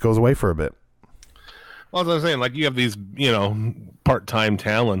Reigns just goes away for a bit. Well, as I was saying, like you have these, part-time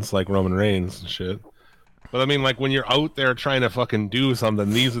talents like Roman Reigns and shit. But I mean, like when you're out there trying to fucking do something,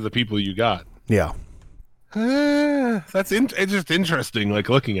 these are the people you got. Yeah. It's just interesting, like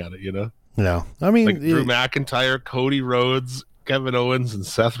looking at it, Yeah. I mean, like Drew McIntyre, Cody Rhodes, Kevin Owens, and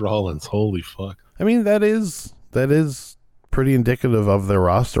Seth Rollins. Holy fuck! I mean, that is pretty indicative of their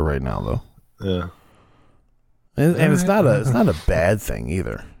roster right now, though. Yeah. And it's not a bad thing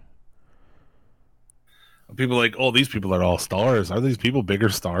either. People are like, oh, these people are all stars. Are these people bigger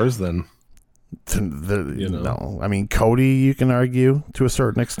stars than? No, I mean Cody. You can argue to a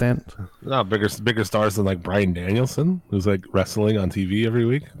certain extent. Not bigger stars than like Bryan Danielson, who's like wrestling on TV every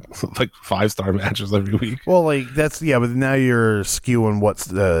week, like 5-star matches every week. Well, like but now you're skewing what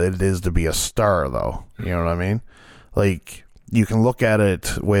it is to be a star, though. You know what I mean? Like you can look at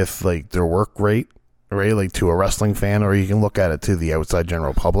it with like their work rate, right? Like to a wrestling fan, or you can look at it to the outside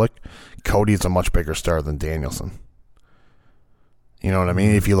general public. Cody's a much bigger star than Danielson. You know what I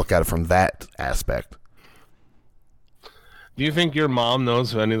mean? If you look at it from that aspect. Do you think your mom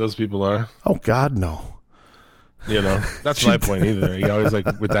knows who any of those people are? Oh, God, no. That's my point either. You always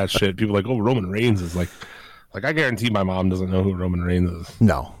like with that shit. People are like, oh, Roman Reigns is like I guarantee my mom doesn't know who Roman Reigns is.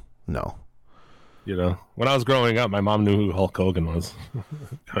 No. You know, when I was growing up, my mom knew who Hulk Hogan was.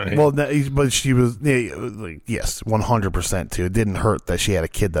 Right? Well, but she was, yes, 100% too. It didn't hurt that she had a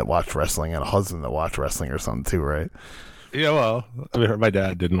kid that watched wrestling and a husband that watched wrestling or something too, right? Yeah, well, I mean, my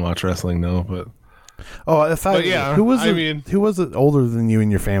dad didn't watch wrestling, no, but who was it older than you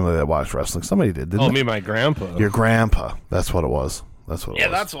in your family that watched wrestling? Somebody did, didn't they? my grandpa. Your grandpa. That's what it was. Yeah,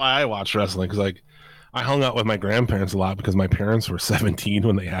 that's why I watched wrestling, because like I hung out with my grandparents a lot because my parents were 17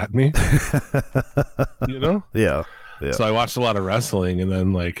 when they had me. You know? Yeah. So I watched a lot of wrestling, and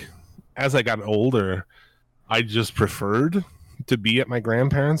then like as I got older, I just preferred to be at my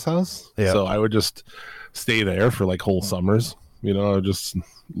grandparents' house. Yeah. So I would just stay there for like whole summers. You know, I would just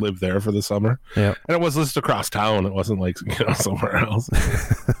live there for the summer. Yeah. And it was just across town. It wasn't like, you know, somewhere else.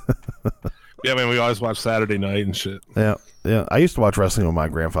 Yeah, I mean, we always watched Saturday night and shit. Yeah. Yeah. I used to watch wrestling with my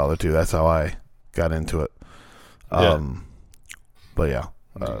grandfather too. That's how I got into it. But yeah.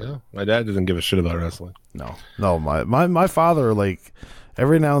 My dad didn't give a shit about wrestling. No, my father, like,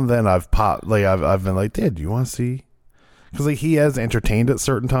 every now and then I've been like, Dad, do you want to see? Because like he has entertained at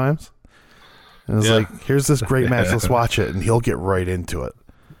certain times, and it's like, here's this great match, let's watch it, and he'll get right into it.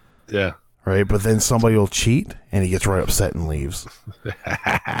 Yeah. Right, but then somebody will cheat, and he gets right upset and leaves.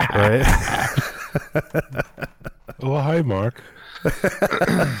 Right? Oh, hi, Mark.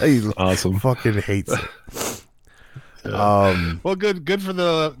 He Awesome. fucking hates it. Yeah. Well, good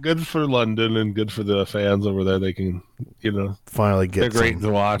for London, and good for the fans over there. They can, you know, finally get. They're great to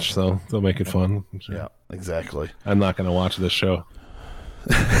watch, so they'll make it fun. Sure. Yeah, exactly. I'm not going to watch this show.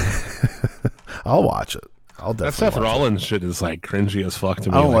 I'll watch it. I'll definitely. That Seth Rollins shit is like cringy as fuck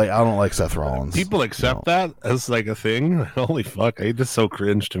to me. I don't like Seth Rollins. People accept that as like a thing. Holy fuck! It's just so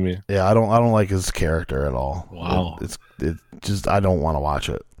cringe to me. Yeah, I don't like his character at all. Wow. It just I don't want to watch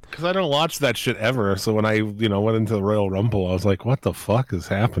it. Because I don't watch that shit ever. So when I, went into the Royal Rumble, I was like, what the fuck is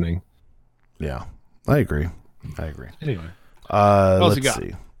happening? Yeah, I agree. Anyway. Let's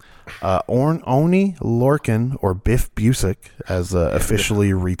see. Oni Lorcan, or Biff Busick, has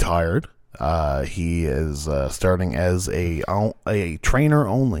officially retired. He is starting as a trainer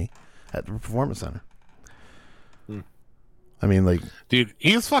only at the Performance Center. I mean, like... Dude,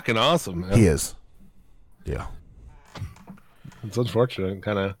 he's fucking awesome, man. He is. Yeah. It's unfortunate,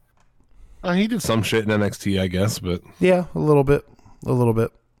 kind of... he did some shit in NXT, I guess, but... Yeah, a little bit.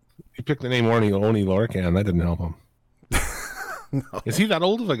 He picked the name Oni Lorcan. That didn't help him. No. Is he that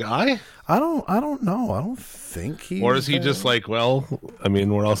old of a guy? I don't know. I don't think he... Or is he just like, well, I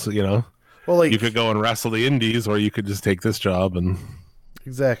mean, where else, Well, like... You could go and wrestle the indies, or you could just take this job and...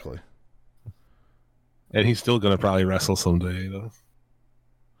 Exactly. And he's still going to probably wrestle someday,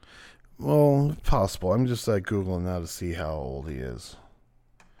 Well, possible. I'm just Googling now to see how old he is.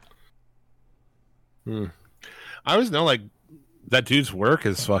 I always know, like, that dude's work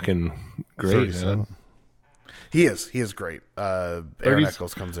is fucking great, man. He is great. Aaron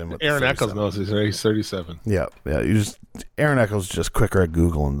Eccles comes in with Aaron Eccles knows he's 37. Yeah. Aaron Eccles is just quicker at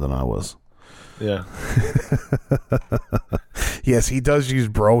Googling than I was. Yeah. Yes, he does use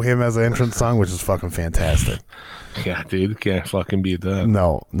Bro Him as an entrance song, which is fucking fantastic. Yeah, dude, can't fucking beat that.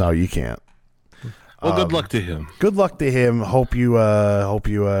 No, you can't. Well, good luck to him. Good luck to him. Hope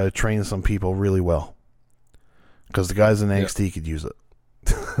you train some people really well, because the guys in NXT could use it.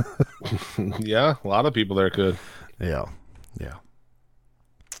 Yeah, a lot of people there could. Yeah.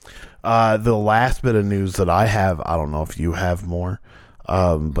 The last bit of news that I have, I don't know if you have more,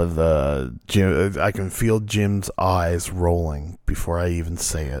 but I can feel Jim's eyes rolling before I even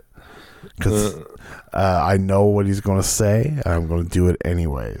say it, because I know what he's going to say, and I'm going to do it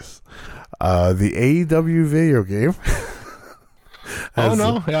anyways. The AEW video game I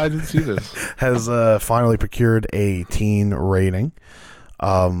didn't see this. Has finally procured a teen rating.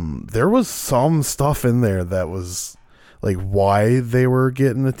 There was some stuff in there that was like why they were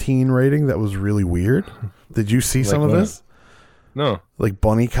getting a teen rating that was really weird. Did you see some of this? No. Like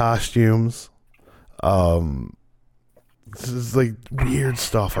bunny costumes. This is like weird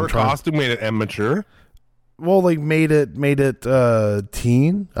stuff. Her costume made it immature. Well, like made it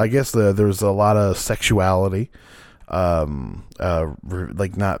teen. I guess there's a lot of sexuality.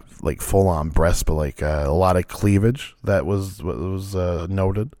 Like not like full on breasts, but like a lot of cleavage. That was what was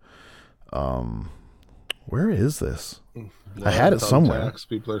noted. Where is this? I had it somewhere.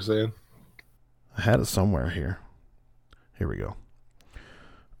 People are saying I had it somewhere here. Here we go.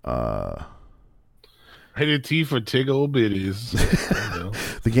 Rated T for Tiggle Bitties.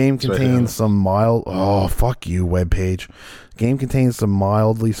 The game contains some mild... Oh, fuck you, webpage. The game contains some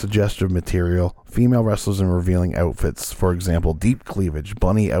mildly suggestive material. Female wrestlers in revealing outfits. For example, deep cleavage,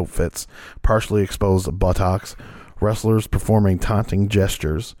 bunny outfits, partially exposed buttocks, wrestlers performing taunting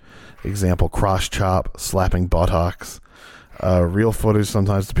gestures, example cross chop, slapping buttocks, real footage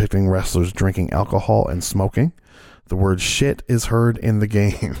sometimes depicting wrestlers drinking alcohol and smoking. The word shit is heard in the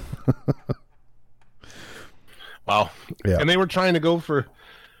game. Wow. Yeah. And they were trying to go for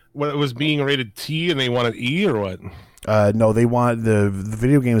what it was being rated T and they wanted E or what? No, they want the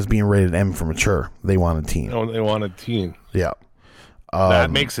video game is being rated M for mature. They wanted teen. Oh, they wanted teen. Yeah.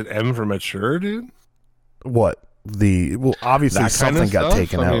 That makes it M for mature, dude? What? Well, obviously That kind something of got stuff?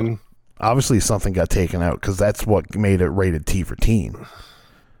 taken I out. mean- Obviously something got taken out because that's what made it rated T for teen.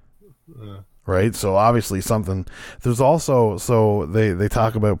 Right? So obviously something. There's also, so they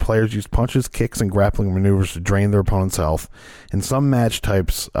talk about players use punches, kicks, and grappling maneuvers to drain their opponent's health. In some match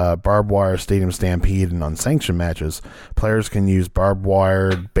types, barbed wire, stadium stampede, and unsanctioned matches, players can use barbed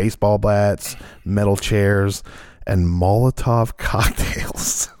wire, baseball bats, metal chairs, and Molotov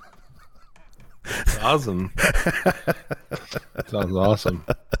cocktails. Awesome. Sounds awesome.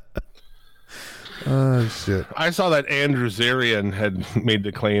 Oh, shit. I saw that Andrew Zarian had made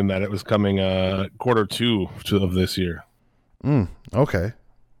the claim that it was coming Q2 of this year. Okay.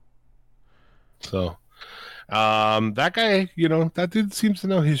 So that guy, that dude seems to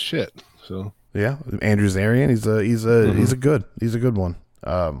know his shit. So Yeah, Andrew Zarian, he's a good one.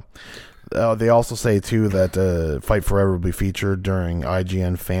 They also say too that Fight Forever will be featured during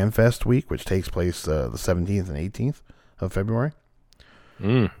IGN Fan Fest week, which takes place the 17th and 18th of February.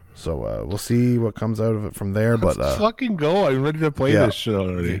 So we'll see what comes out of it from there. let's But fucking go. I'm ready to play this shit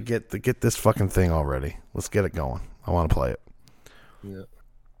already. get this fucking thing already. Let's get it going. I want to play it. Yeah.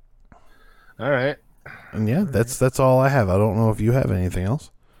 All right. And yeah, that's all I have. I don't know if you have anything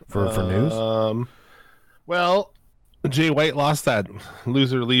else for news. Well, Jay White lost that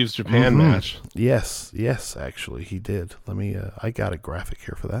loser leaves Japan match. Yes, actually he did. Let me. I got a graphic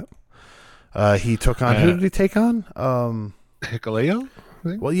here for that. He took on. Who did he take on? Hikuleo?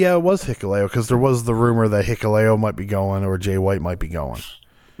 Well, yeah, it was Hikuleo because there was the rumor that Hikuleo might be going or Jay White might be going.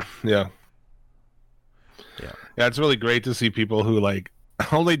 Yeah. Yeah, it's really great to see people who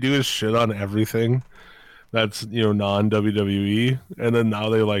all they do is shit on everything that's non WWE, and then now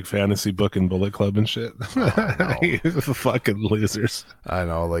they like fantasy book and Bullet Club and shit. Fucking losers. I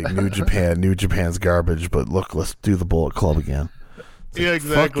know, like New Japan. New Japan's garbage, but look, let's do the Bullet Club again. Yeah,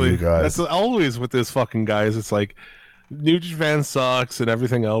 exactly. Fuck you guys. That's always with this fucking guys. It's like New Japan sucks and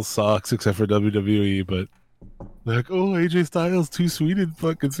everything else sucks except for WWE, but like, oh, AJ Styles too sweet and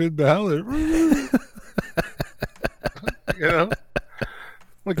fucking Finn Balor.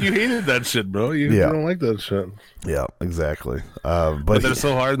 Like you hated that shit, bro. You don't like that shit. Yeah, exactly. But they're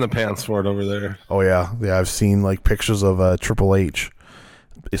so hard in the pants for it over there. Oh yeah. I've seen like pictures of Triple H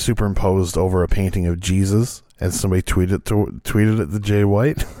superimposed over a painting of Jesus, and somebody tweeted it to Jay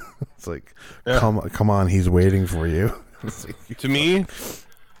White. It's like, come on, he's waiting for you. To me,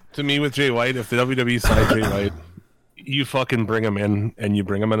 with Jay White, if the WWE signed Jay White, you fucking bring him in and you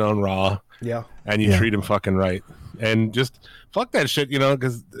bring him in on Raw. Yeah. And you treat him fucking right. And just fuck that shit,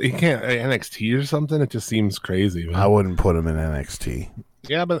 because he can't NXT or something. It just seems crazy. Man. I wouldn't put him in NXT.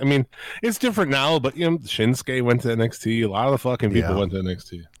 Yeah, but I mean, it's different now. But Shinsuke went to NXT. A lot of the fucking people went to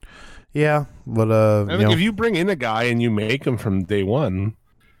NXT. Yeah, but I think if you bring in a guy and you make him from day one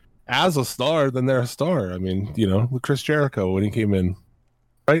as a star, then they're a star. I mean, with Chris Jericho when he came in,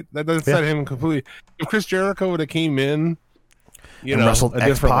 right? That set him completely. If Chris Jericho would have came in, wrestled a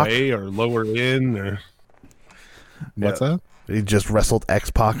different X-Pac? way or lower in or what's that? He just wrestled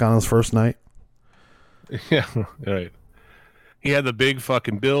X-Pac on his first night. Yeah, right. He had the big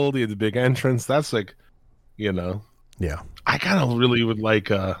fucking build. He had the big entrance. That's like, Yeah. I kind of really would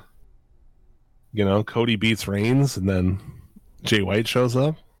like, Cody beats Reigns and then Jay White shows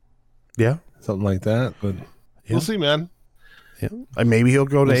up. Yeah. Something like that. But we'll see, man. Yeah. Maybe he'll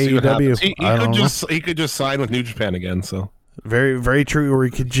go to We'll see what happens. AEW. He could just sign with New Japan again. So very, very true. Or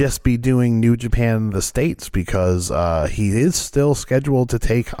he could just be doing New Japan in the States because he is still scheduled to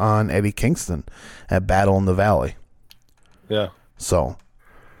take on Eddie Kingston at Battle in the Valley. Yeah. So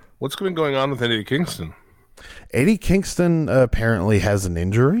what's been going on with Eddie Kingston? Eddie Kingston apparently has an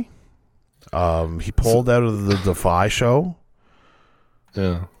injury. He pulled out of the Defy show.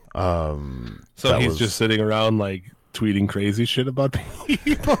 Yeah. So he's just sitting around like tweeting crazy shit about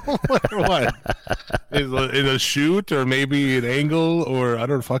people or what? Is it in a shoot or maybe an angle or I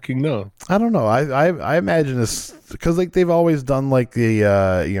don't fucking know. I don't know. I imagine this because like they've always done like the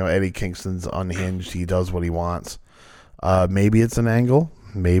Eddie Kingston's unhinged. He does what he wants. Maybe it's an angle.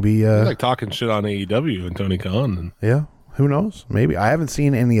 Maybe like talking shit on AEW and Tony Khan. And... Yeah, who knows? Maybe I haven't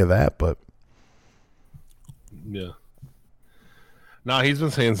seen any of that, but yeah. Nah, he's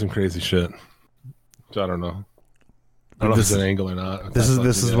been saying some crazy shit. So I don't know. I don't know if it's an angle or not. This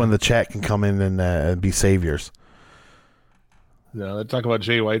is when the chat can come in and be saviors. No, they talk about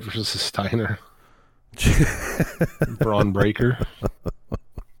Jay White versus Steiner. Braun Breaker.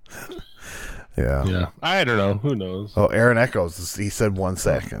 Yeah. I don't know. Who knows? Oh, Aaron Echoes. He said 1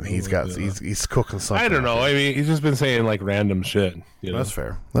 second. He's cooking something. I don't know. I mean, he's just been saying like random shit. You know? That's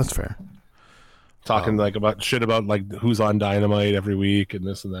fair. Talking like about shit about like who's on Dynamite every week and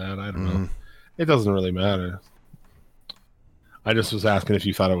this and that. I don't know. It doesn't really matter. I just was asking if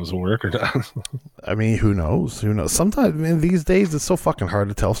you thought it was work or not. I mean, who knows? Sometimes, man, these days it's so fucking hard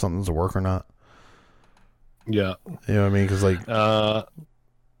to tell if something's a work or not. Yeah. You know what I mean? Because like,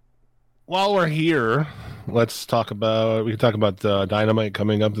 while we're here, we can talk about Dynamite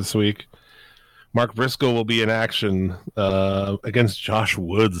coming up this week. Mark Briscoe will be in action against Josh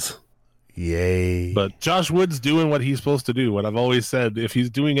Woods. Yay. But Josh Woods doing what he's supposed to do. What I've always said, if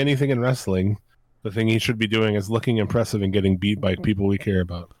he's doing anything in wrestling, the thing he should be doing is looking impressive and getting beat by people we care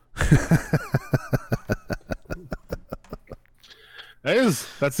about.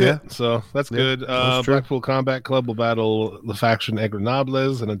 That's it. So that's good. Blackpool Combat Club will battle the faction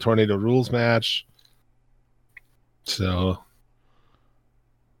Agranables in a Tornado Rules match. So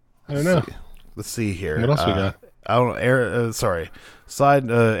I don't know. Let's see here. What else we got? I don't. Aaron, sorry.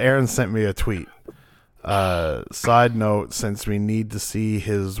 Aaron sent me a tweet. Side note: since we need to see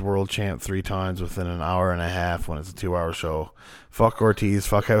his world champ 3 times within an hour and a half when it's a 2-hour show, fuck Ortiz,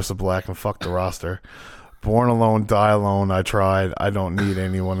 fuck House of Black, and fuck the roster. Born alone, die alone. I tried. I don't need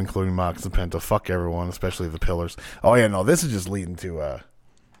anyone, including Mox and Penta. Fuck everyone, especially the pillars. Oh yeah, no, this is just leading to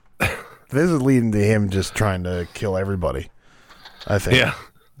him just trying to kill everybody. I think. Yeah.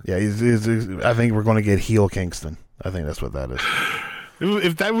 I think we're going to get heel Kingston. I think that's what that is.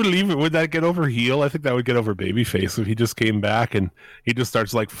 If that would leave it, would that get over heel? I think that would get over babyface if he just came back and he just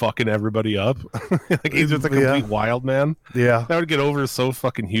starts like fucking everybody up. Like he's just a complete wild man. Yeah. That would get over so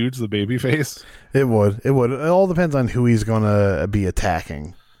fucking huge, the babyface. It would. It all depends on who he's going to be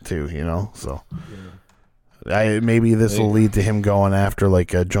attacking too, you know? So maybe this will lead to him going after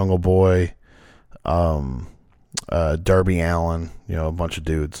like a Jungle Boy, Darby Allin, you know, a bunch of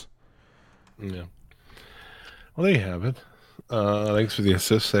dudes. Yeah. Well, there you have it. Thanks for the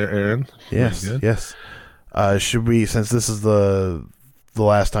assist there, Aaron. Yes. Should we, since this is the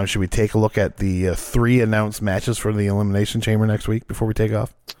last time, should we take a look at the 3 announced matches for the Elimination Chamber next week before we take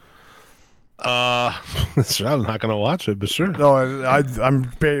off? Sure, I'm not going to watch it, but sure. No,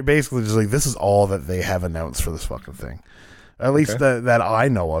 I'm basically just like, this is all that they have announced for this fucking thing. At least that I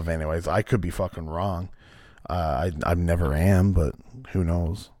know of, anyways. I could be fucking wrong. I never am, but who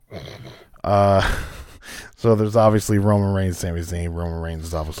knows? So there's obviously Roman Reigns, Sami Zayn. Roman Reigns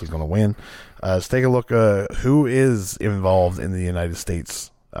is obviously going to win. Let's take a look who is involved in the United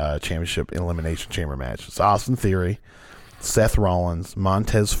States Championship Elimination Chamber match. It's Austin Theory, Seth Rollins,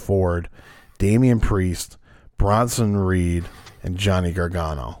 Montez Ford, Damian Priest, Bronson Reed, and Johnny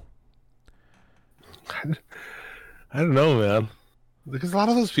Gargano. I don't know, man. Because a lot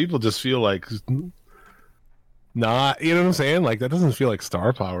of those people just feel like... Nah, you know what I'm saying? Like, that doesn't feel like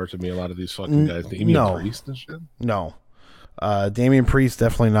star power to me, a lot of these fucking guys. Damian Priest and shit? No. Damian Priest,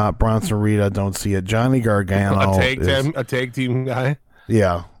 definitely not. Bronson Reed, I don't see it. Johnny Gargano. A tag team guy?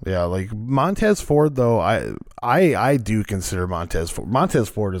 Yeah. Like, Montez Ford, though, I do consider Montez Ford. Montez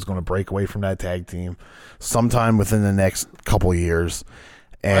Ford is going to break away from that tag team sometime within the next couple of years.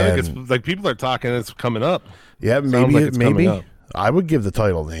 And I think it's, like, people are talking, it's coming up. Yeah, maybe. I would give the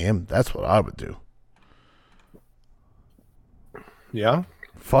title to him. That's what I would do. Yeah?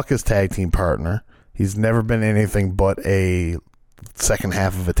 Fuck his tag team partner. He's never been anything but a second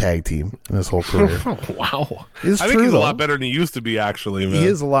half of a tag team in his whole career. Wow. I think he's a lot better than he used to be, actually, man. He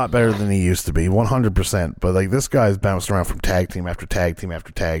is a lot better than he used to be, 100%. But, like, this guy's bounced around from tag team after tag team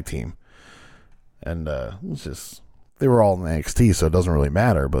after tag team. And it's just... They were all in NXT, so it doesn't really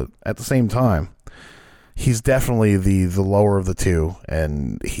matter. But at the same time, he's definitely the lower of the two.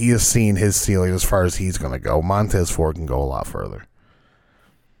 And he has seen his ceiling as far as he's going to go. Montez Ford can go a lot further.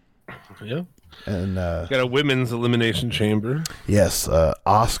 Yeah. And got a women's elimination chamber. Yes,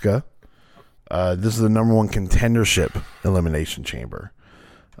 Asuka. This is the number 1 contendership elimination chamber.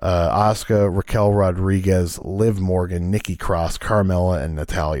 Asuka, Raquel Rodriguez, Liv Morgan, Nikki Cross, Carmella, and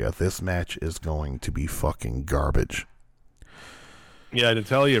Natalya. This match is going to be fucking garbage. Yeah,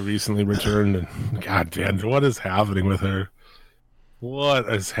 Natalya recently returned, and god damn, what is happening with her? What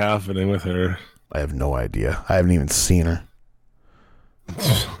is happening with her? I have no idea. I haven't even seen her.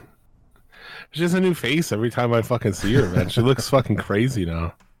 She has a new face every time I fucking see her, man. She looks fucking crazy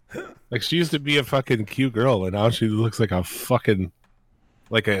now. Like, she used to be a fucking cute girl, and now she looks like a fucking...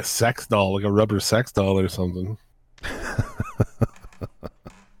 like a sex doll, like a rubber sex doll or something.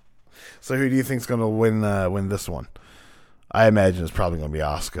 So who do you think's going to win this one? I imagine it's probably going to be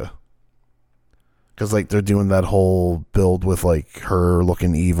Asuka. Because, like, they're doing that whole build with, like, her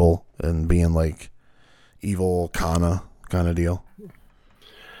looking evil and being, like, evil Kana kind of deal.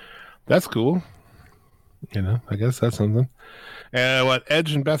 That's cool. You know, I guess that's something. And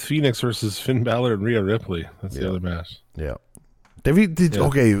Edge and Beth Phoenix versus Finn Balor and Rhea Ripley. That's the other match. Yeah.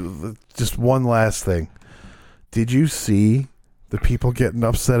 Okay, just one last thing. Did you see the people getting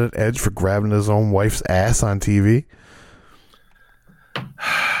upset at Edge for grabbing his own wife's ass on TV?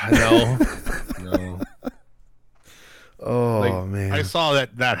 No. Oh, man. I saw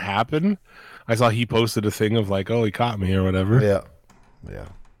that happen. I saw he posted a thing of like, oh, he caught me or whatever. Yeah.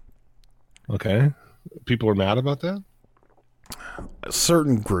 Okay. People are mad about that?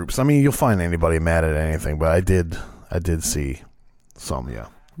 Certain groups. I mean, you'll find anybody mad at anything, but I did see some, yeah.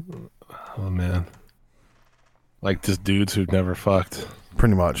 Oh, man. Like just dudes who've never fucked.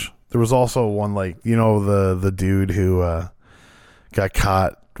 Pretty much. There was also one, like, you know, the dude who got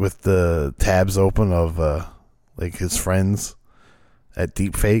caught with the tabs open of like his friends at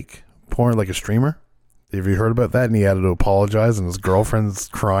deepfake porn, like a streamer. Have you heard about that? And he had to apologize, and his girlfriend's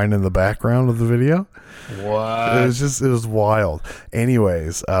crying in the background of the video. What? It was wild.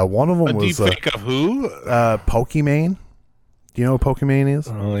 Anyways, one of them was deepfake of who? Pokimane. Do you know what Pokimane is?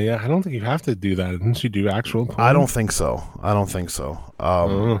 Oh yeah, I don't think you have to do that. Didn't she do actual porn? I don't think so.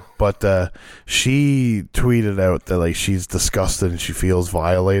 But she tweeted out that like she's disgusted and she feels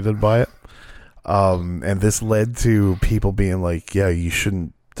violated by it. And this led to people being like, "Yeah, you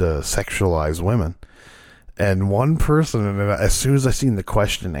shouldn't sexualize women." And one person, and as soon as I seen the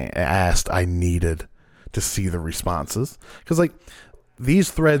question asked, I needed to see the responses because like.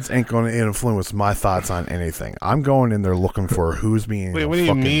 These threads ain't going to influence my thoughts on anything. I'm going in there looking for who's being. Wait, what do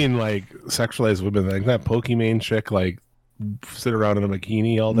you mean, like sexualized women? Like that Pokimane chick, like sit around in a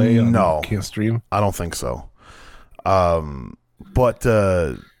bikini all day? No, can't stream. I don't think so. But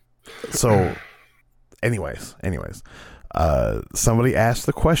so, anyways, somebody asked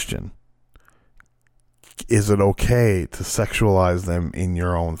the question: is it okay to sexualize them in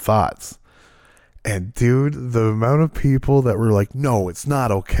your own thoughts? And dude, the amount of people that were like, no, it's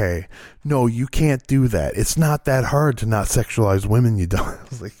not okay. No, you can't do that. It's not that hard to not sexualize women, you don't. I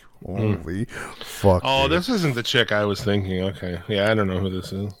was like, holy fuck. Oh, dude. this isn't the chick I was thinking. Okay. Yeah, I don't know who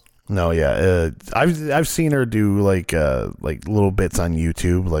this is. No, yeah. I've seen her do like little bits on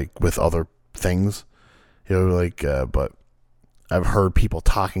YouTube, like with other things. You know, like but I've heard people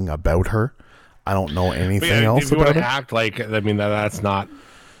talking about her. I don't know anything else if you about want to her. act like, I mean, that's not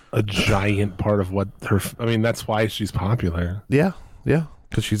a giant part of what her. I mean, that's why she's popular. Yeah,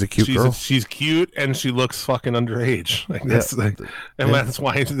 because she's a cute girl. She's cute and she looks fucking underage. Like that's that's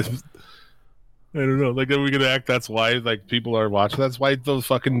why. I don't know. Like, are we gonna act? That's why like people are watching. That's why those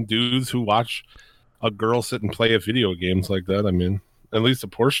fucking dudes who watch a girl sit and play at video games like that. I mean, at least a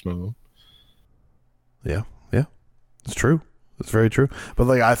portion of them. Yeah, it's true. It's very true. But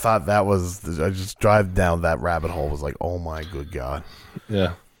like, I thought that was. I just drive down that rabbit hole. Was like, oh my good god.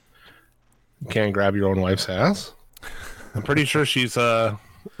 Yeah. You can't grab your own wife's ass. I'm pretty sure she's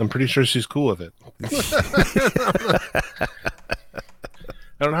cool with it.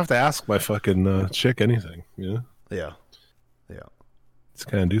 I don't have to ask my fucking chick anything. Yeah. Yeah. Just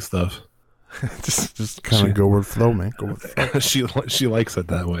kind of do stuff. just kind of go with the flow, man. Go with the flow. she likes it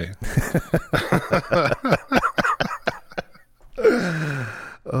that way.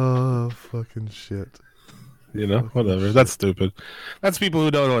 Oh fucking shit. You know, whatever. That's stupid. That's people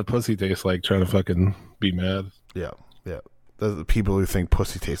who don't know what pussy tastes like trying to fucking be mad. Yeah. The people who think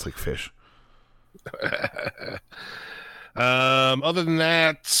pussy tastes like fish. Other than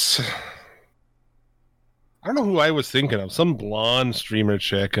that, I don't know who I was thinking of. Some blonde streamer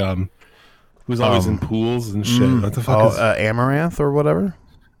chick who's always in pools and shit. What the fuck is Amaranth or whatever?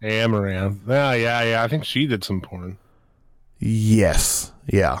 Amaranth. Yeah. I think she did some porn. Yes.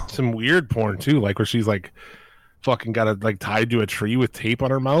 Yeah. Some weird porn too, like where she's like fucking got it like tied to a tree with tape on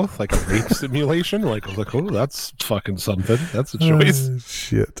her mouth, like a rape simulation. Like I was like, oh, that's fucking something. That's a choice.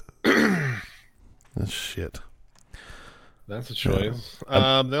 Shit. That's shit. That's a choice.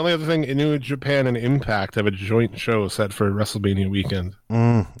 The only other thing, New Japan and Impact have a joint show set for WrestleMania weekend.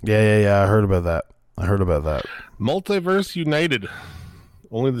 Yeah. I heard about that. Multiverse United.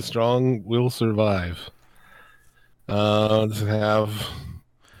 Only the strong will survive.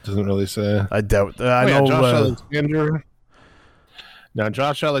 Doesn't really say. I doubt. I know. Josh Alexander. Now,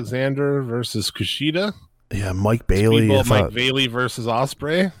 Josh Alexander versus Kushida. Yeah, Mike Bailey. Mike Bailey versus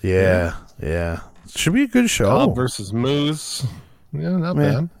Ospreay. Yeah. Should be a good show. Cobb versus Moose. Yeah, not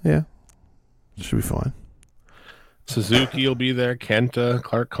bad. Yeah, should be fine. Suzuki will be there. Kenta,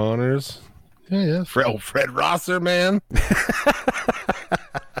 Clark Connors. Yeah. Fred Rosser, man.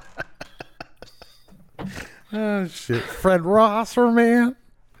 Oh shit, Fred Rosser, man.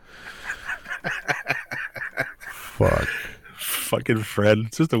 Fuck. Fucking Fred.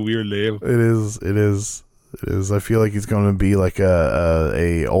 It's just a weird name. It is. I feel like he's going to be like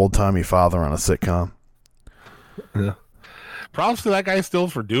a old timey father on a sitcom. Yeah. Props to that guy still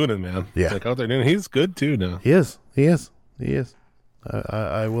for doing it, man. Yeah. Like out there doing it. He's good too now. He is.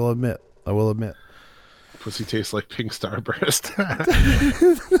 I will admit. Pussy tastes like pink Starburst.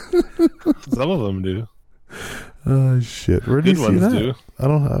 Some of them do. Oh shit! Where do you see that? Do. I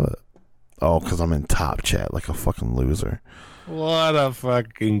don't have it. Oh, because I'm in Top Chat like a fucking loser. What a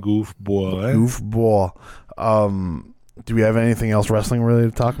fucking goofball. Goofball. Do we have anything else wrestling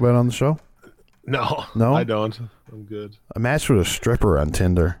related to talk about on the show? No, I don't. I'm good. A match with a stripper on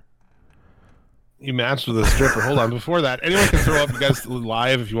Tinder. You matched with a stripper. Hold on. Before that, anyone can throw up. You guys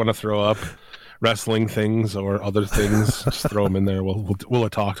live if you want to throw up wrestling things or other things. Just throw them in there. We'll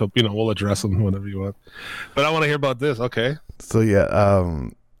talk to we'll address them whenever you want. But I want to hear about this. Okay. So yeah,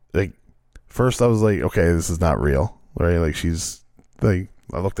 like first I was like, okay, this is not real, right? Like she's like,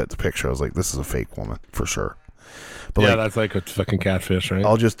 I looked at the picture. I was like, this is a fake woman for sure. But yeah, that's like a fucking catfish, right?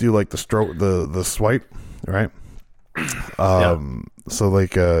 I'll just do like the swipe, right? So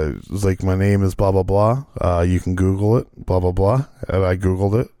like it was like, my name is blah blah blah. You can Google it, blah blah blah. And I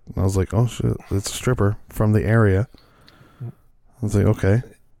Googled it. And I was like, oh shit, it's a stripper from the area. I was like, okay.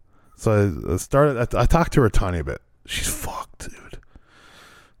 So I started. I talked to her a tiny bit. She's fucked, dude.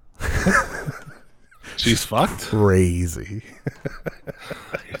 She's fucked? Crazy.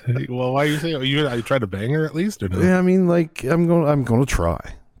 Well, why are you saying? You tried to bang her at least, or no? Yeah, I mean, like I'm going to try.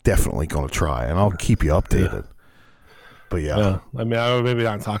 Definitely going to try, and I'll keep you updated. Yeah. But yeah, I mean, I would maybe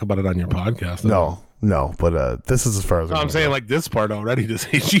not talk about it on your podcast. No, but this is as far as I'm saying. Like this part already to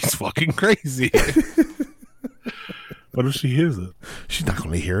say she's fucking crazy. What if she hears it? She's not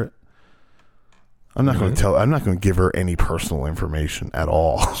going to hear it. I'm not going to tell. I'm not going to give her any personal information at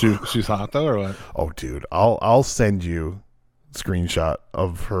all. She's hot though, or what? Oh, dude, I'll send you a screenshot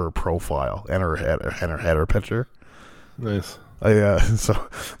of her profile and her header picture. Nice. So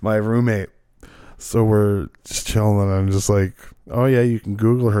my roommate. So we're just chilling, and I'm just like, oh yeah, you can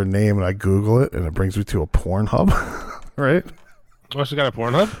Google her name, and I Google it, and it brings me to a Pornhub, right? Oh, she got a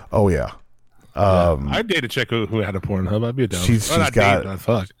Pornhub? Oh yeah. I'd date a chick who had a Pornhub. I'd be down. She's got an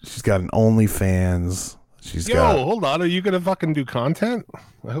OnlyFans. Hold on. Are you gonna fucking do content?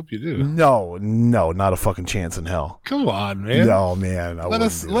 I hope you do. No, not a fucking chance in hell. Come on, man. No, man. Let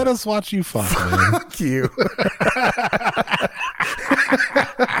us watch you fuck, man. Fuck you.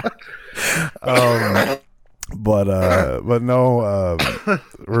 But no,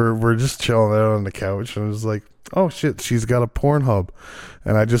 we're just chilling out on the couch, and I was like, oh shit, she's got a Pornhub,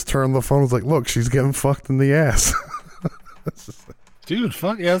 and I just turned the phone. I was like, look, she's getting fucked in the ass. Dude,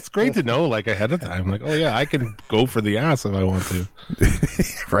 fuck yeah, it's great to know like ahead of time. Like, oh yeah, I can go for the ass if I want to.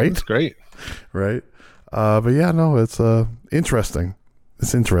 Right? It's great, right? But yeah, no, it's interesting.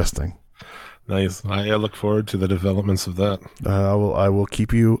 It's interesting. Nice. I look forward to the developments of that. I will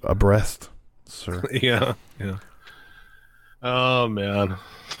keep you abreast, sir. Yeah. Oh man,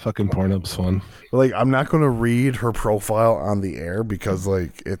 fucking Pornhub's fun. Like, I'm not going to read her profile on the air because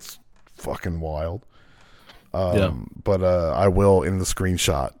like it's fucking wild. But I will in the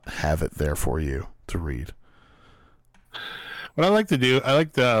screenshot have it there for you to read. What I like to do, I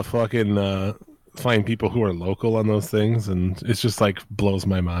like to fucking find people who are local on those things, and it's just like blows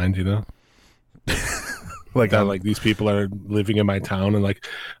my mind, you know. Like these people are living in my town, and like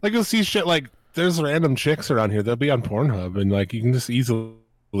you'll see shit like there's random chicks around here. They'll be on Pornhub, and like you can just easily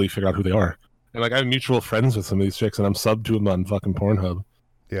figure out who they are. And like I have mutual friends with some of these chicks, and I'm subbed to them on fucking Pornhub.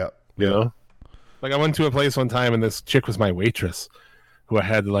 Yeah, you know. Like I went to a place one time, and this chick was my waitress, who I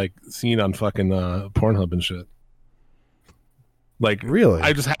had like seen on fucking Pornhub and shit. Like really,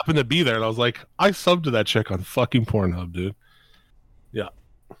 I just happened to be there, and I was like, I subbed to that chick on fucking Pornhub, dude. Yeah.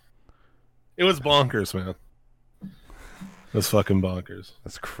 It was bonkers, man. It was fucking bonkers.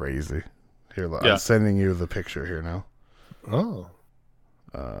 That's crazy. Here, I'm sending you the picture here now. Oh.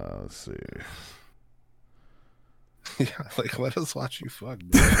 Let's see. Yeah, like, let us watch you fuck,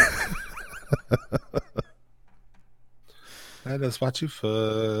 dude. Let us watch you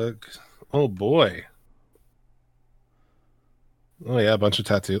fuck. Oh, boy. Oh, yeah, a bunch of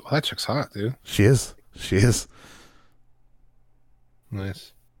tattoos. Oh, that chick's hot, dude. She is.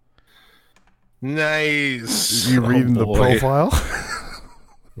 Nice. Nice. You reading the profile?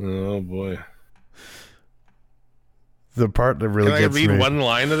 Oh boy. The part that really gets me. Can I read one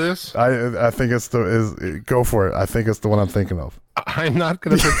line of this? I think it's go for it. I think it's the one I'm thinking of. I'm not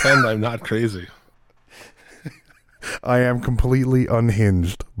going to pretend I'm not crazy. I am completely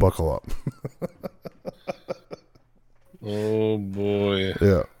unhinged. Buckle up. Oh boy.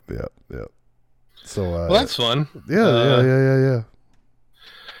 Yeah. So well, that's fun. Yeah.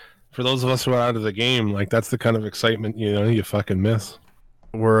 For those of us who are out of the game, like that's the kind of excitement you fucking miss.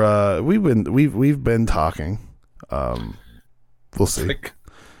 We've been talking. We'll see. Like,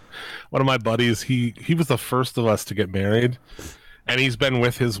 one of my buddies, he was the first of us to get married, and he's been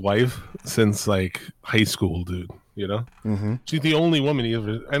with his wife since like high school, dude. Mm-hmm. She's the only woman he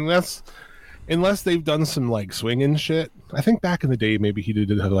ever, unless they've done some like swinging shit. I think back in the day, maybe he did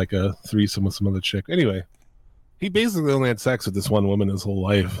have like a threesome with some other chick. Anyway, he basically only had sex with this one woman his whole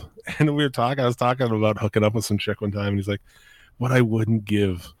life. And I was talking about hooking up with some chick one time, and he's like, "What I wouldn't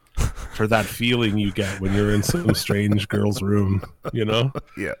give for that feeling you get when you're in some strange girl's room, Yeah.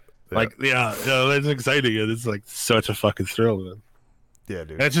 Like, it's exciting. It's like such a fucking thrill, man. Yeah,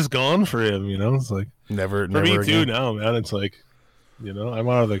 dude. And it's just gone for him, It's like never for me again. too now, man. It's like, I'm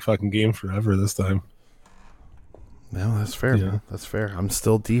out of the fucking game forever this time. No, that's fair, man. That's fair. I'm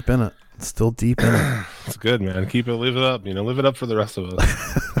still deep in it. It's good, man. Live it up. Live it up for the rest of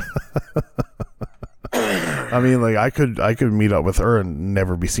us. I mean, like I could meet up with her and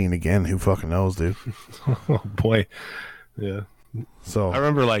never be seen again. Who fucking knows, dude? Oh boy, yeah. So I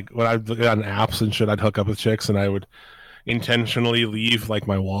remember like when I'd look on apps and shit, I'd hook up with chicks and I would intentionally leave like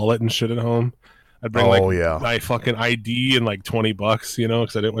my wallet and shit at home. I'd bring my fucking ID and like $20,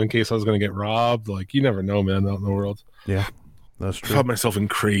 because I didn't, in case I was gonna get robbed. Like you never know, man, out in the world. Yeah, that's true. I found myself in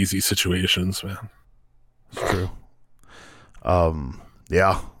crazy situations, man. That's true.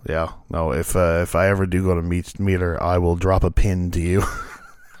 Yeah. No, if I ever do go to meet her, I will drop a pin to you.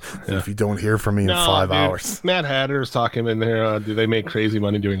 If you don't hear from me in 5 hours. Matt Hatter's talking in there. Do they make crazy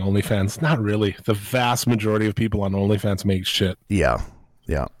money doing OnlyFans? Not really. The vast majority of people on OnlyFans make shit. Yeah.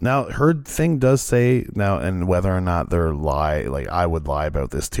 Now her thing does say now, and whether or not they're lie, like I would lie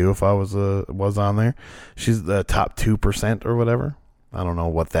about this too if I was on there. She's the top 2% or whatever. I don't know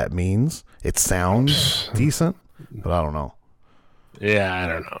what that means. It sounds decent, but I don't know. Yeah, I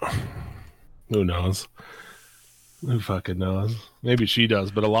don't know. Who knows? Who fucking knows? Maybe she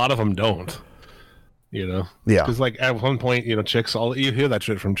does, but a lot of them don't. Yeah. Because like at one point, chicks, you hear that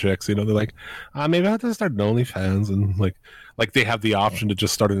shit from chicks. They're like, maybe I have to start an OnlyFans, and like they have the option to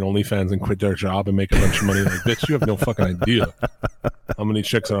just start an OnlyFans and quit their job and make a bunch of money. Like, bitch, you have no fucking idea how many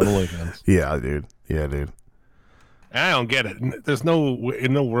chicks are on OnlyFans. Yeah, dude. I don't get it. There's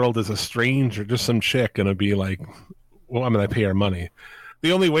in the world is a stranger, just some chick, gonna be like, well, I'm gonna pay her money.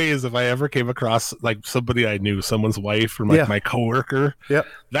 The only way is if I ever came across like somebody I knew, someone's wife or my coworker. Yep.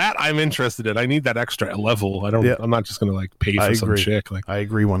 That I'm interested in. I need that extra level. I'm not just gonna like pay for some chick. Like I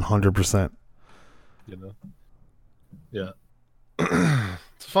agree 100%. Yeah.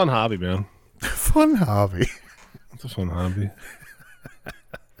 It's a fun hobby, man. Fun hobby. It's a fun hobby.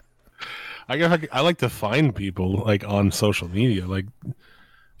 I like to find people like on social media, like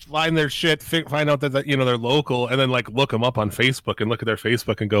find their shit, find out that they're local, and then like look them up on Facebook and look at their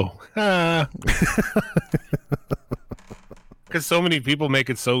Facebook and go, because so many people make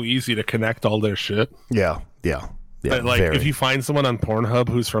it so easy to connect all their shit. Yeah. Like if you find someone on Pornhub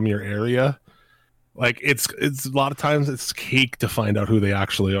who's from your area, like it's a lot of times it's cake to find out who they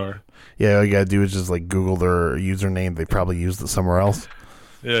actually are. Yeah, all you gotta do is just like Google their username. They probably used it somewhere else.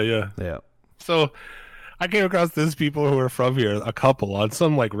 Yeah. So I came across these people who are from here, a couple, on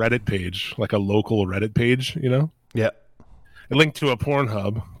some like Reddit page, like a local Reddit page, Yeah. I linked to a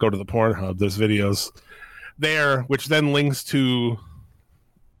Pornhub. Go to the Pornhub. There's videos there, which then links to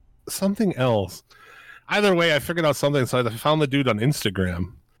something else. Either way, I figured out something. So I found the dude on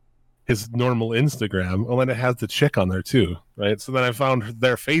Instagram, his normal Instagram. Well, then it has the chick on there too, right? So then I found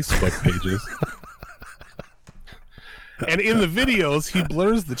their Facebook pages. And in the videos, he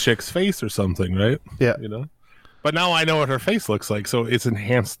blurs the chick's face or something, right? Yeah. But now I know what her face looks like, so it's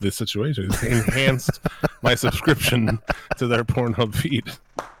enhanced this situation. It's enhanced my subscription to their Pornhub feed.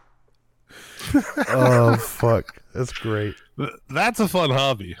 Oh, fuck. That's great. That's a fun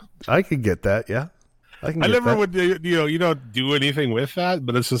hobby. I could get that, yeah. I never would, you don't do anything with that,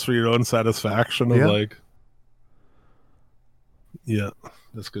 but it's just for your own satisfaction of like, yeah,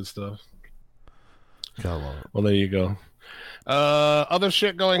 that's good stuff. Gotta love it. Well, there you go. Other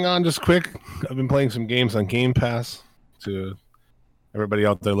shit going on, just quick. I've been playing some games on Game Pass. To everybody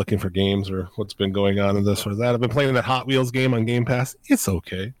out there looking for games or what's been going on in this or that, I've been playing that Hot Wheels game on Game Pass. It's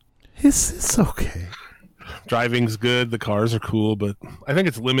okay. It's okay. Driving's good. The cars are cool, but I think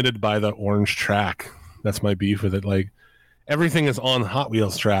it's limited by the orange track. That's my beef with it. Like, everything is on Hot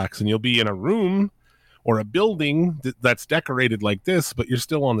Wheels tracks, and you'll be in a room or a building that's decorated like this, but you're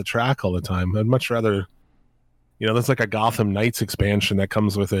still on the track all the time. I'd much rather, there's like a Gotham Knights expansion that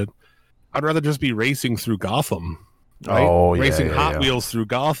comes with it. I'd rather just be racing through Gotham, right? Oh, yeah, racing yeah, Hot yeah. Wheels through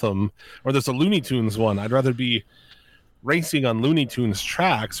Gotham, or there's a Looney Tunes one. I'd rather be racing on Looney Tunes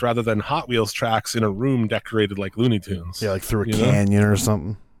tracks rather than Hot Wheels tracks in a room decorated like Looney Tunes. Yeah, like through a canyon or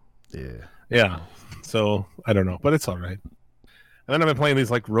something. Yeah. So I don't know, but it's all right. And then I've been playing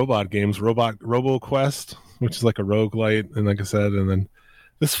these like robot games, RoboQuest, which is like a roguelite, and like I said, and then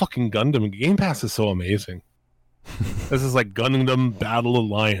this fucking Gundam Game Pass is so amazing. This is like Gundam Battle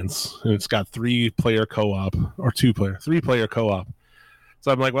Alliance, and it's got 3-player co-op or 3-player co-op.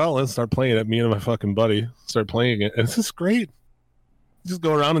 So I'm like, well, let's start playing it. Me and my fucking buddy start playing it, and it's just great. You just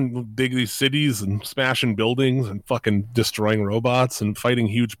go around and dig these cities and smashing buildings and fucking destroying robots and fighting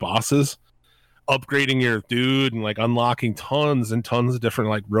huge bosses, upgrading your dude and like unlocking tons and tons of different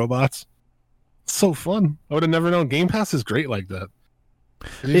like robots. It's so fun. I would have never known Game Pass is great like that.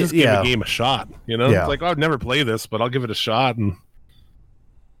 You just give a game a shot, Yeah. It's like, I'd never play this, but I'll give it a shot. And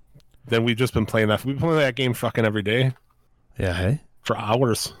then we've just been playing that. We've been playing that game fucking every day. Yeah, hey? For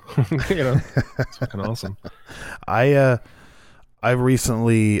hours. It's fucking awesome. I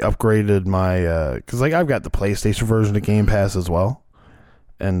recently upgraded my because like I've got the PlayStation version of Game Pass as well,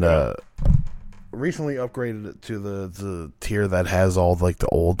 and recently upgraded it to the tier that has all like the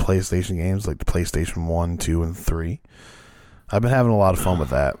old PlayStation games, like the PlayStation 1, 2, and 3. I've been having a lot of fun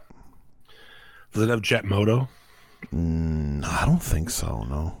with that. Does it have Jet Moto? I don't think so,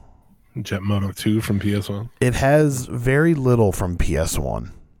 no. Jet Moto 2 from PS1? It has very little from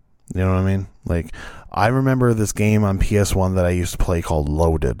PS1. You know what I mean? Like, I remember this game on PS1 that I used to play called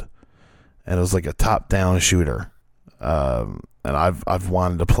Loaded, and it was like a top-down shooter. And I've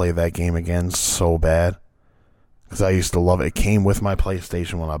wanted to play that game again so bad because I used to love it. It came with my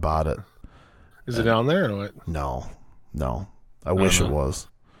PlayStation when I bought it. Is it down there or what? No. I wish it was.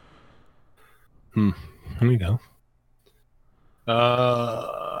 Here we go.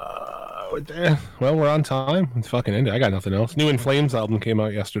 Well, we're on time. It's fucking ended. I got nothing else. New In Flames album came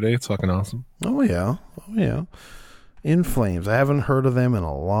out yesterday. It's fucking awesome. Oh yeah. In Flames. I haven't heard of them in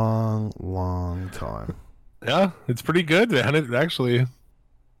a long, long time. Yeah, it's pretty good, man. It actually,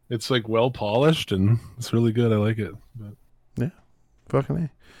 it's like well polished and it's really good. I like it. But. Yeah,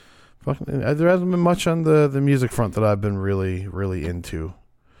 fucking. There hasn't been much on the music front that I've been really, really into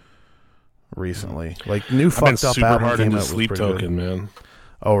recently. Like new fucked up album hard came into out was Sleep pretty Token, good. man.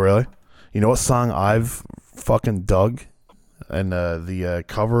 Oh really? You know what song I've fucking dug? And the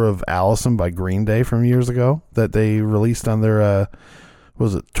cover of Allison by Green Day from years ago that they released on their what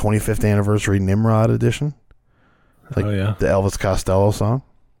was it 25th anniversary Nimrod edition? Like the Elvis Costello song.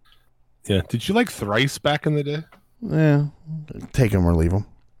 Yeah. Did you like Thrice back in the day? Yeah. Take them or leave them.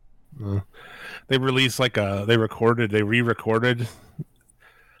 They released they re-recorded.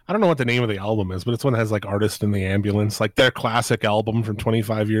 I don't know what the name of the album is, but it's one that has like Artist in the Ambulance, like their classic album from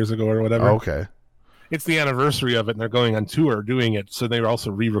 25 years ago or whatever. Oh, okay. It's the anniversary of it, and they're going on tour doing it, so they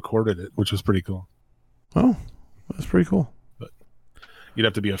also re-recorded it, which was pretty cool. Oh, that's pretty cool. But you'd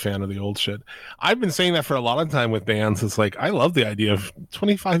have to be a fan of the old shit. I've been saying that for a lot of time with bands. It's like, I love the idea of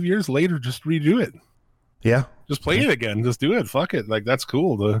 25 years later, just redo it. Yeah. Just play it again. Just do it. Fuck it. Like, that's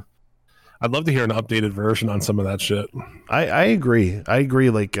cool. I'd love to hear an updated version on some of that shit. I agree.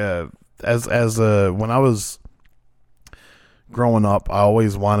 Like, as when I was growing up, I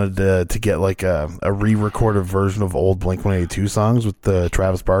always wanted to get like a re-recorded version of old Blink-182 songs with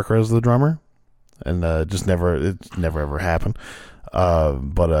Travis Barker as the drummer, and it never ever happened.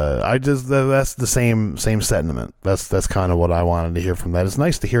 That's the same sentiment. That's kind of what I wanted to hear from that. It's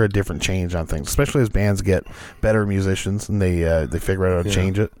nice to hear a different change on things, especially as bands get better musicians and they figure out how to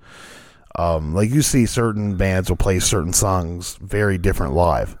change it. Like you see certain bands will play certain songs very different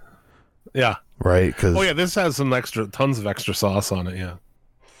live. Yeah. Right? This has tons of extra sauce on it, yeah.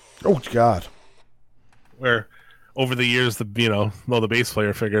 Oh, God. Where over the years, the bass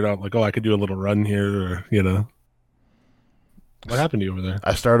player figured out, like, I could do a little run here, or, What happened to you over there?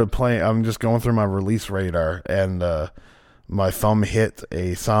 I started playing, I'm just going through my release radar, and my thumb hit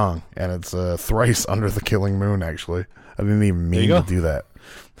a song, and it's Thrice Under the Killing Moon, actually. I didn't even mean to do that.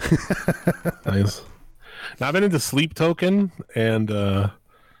 Nice. Now, I've been into Sleep Token and I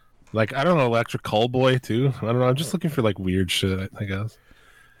don't know, Electric Callboy too. I don't know. I'm just looking for like weird shit, I guess.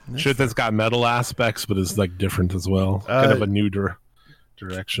 Shit that's got metal aspects but is like different as well. Kind of a new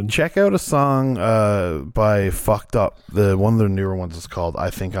direction. Check out a song by Fucked Up. One of their newer ones is called I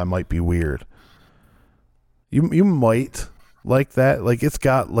Think I Might Be Weird. You might like that. Like it's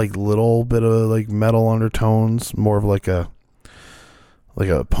got like little bit of like metal undertones, more of like a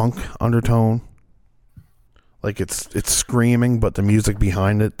punk undertone. Like it's screaming, but the music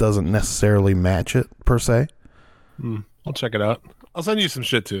behind it doesn't necessarily match it per se. I'll check it out. I'll send you some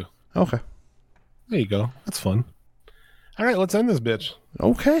shit too. Okay. There you go. That's fun. All right, let's end this bitch.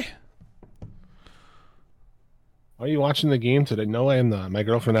 Okay. Are you watching the game today? No, I am not. My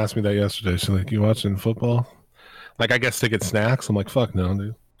girlfriend asked me that yesterday. She's like, you watching football? Like, I guess to get snacks? I'm like, fuck no,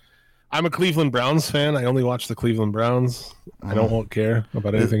 dude. I'm a Cleveland Browns fan. I only watch the Cleveland Browns. I won't care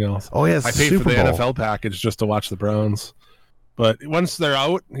about anything else. Oh, yeah, I paid for the NFL package just to watch the Browns. But once they're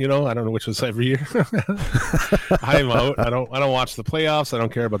out, I don't know which was every year. I'm out. I don't watch the playoffs. I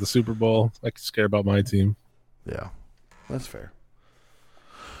don't care about the Super Bowl. I just care about my team. Yeah, that's fair.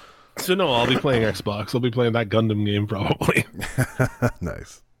 So no, I'll be playing Xbox. I'll be playing that Gundam game probably.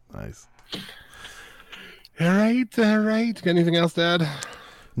 Nice. All right. Got anything else, Dad?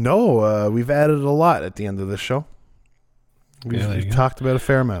 No, we've added a lot at the end of this show. We've talked about a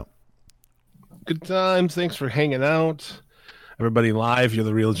fair amount. Good times. Thanks for hanging out. Everybody live, you're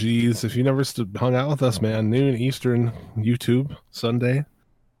the real G's. If you never hung out with us, man, noon Eastern, YouTube, Sunday,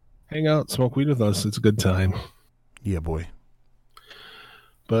 hang out, smoke weed with us. It's a good time. Yeah, boy.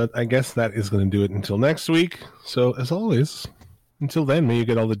 But I guess that is going to do it until next week. So, as always, until then, may you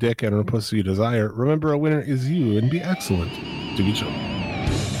get all the dick and pussy you desire. Remember, a winner is you, and be excellent to each other.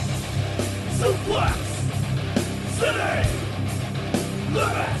 Suplex City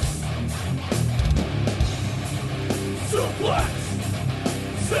Limits. Suplex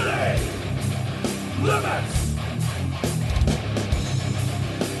City Limits.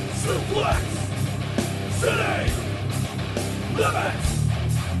 Suplex City Limits.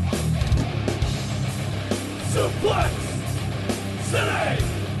 Suplex City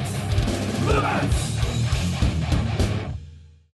Limits.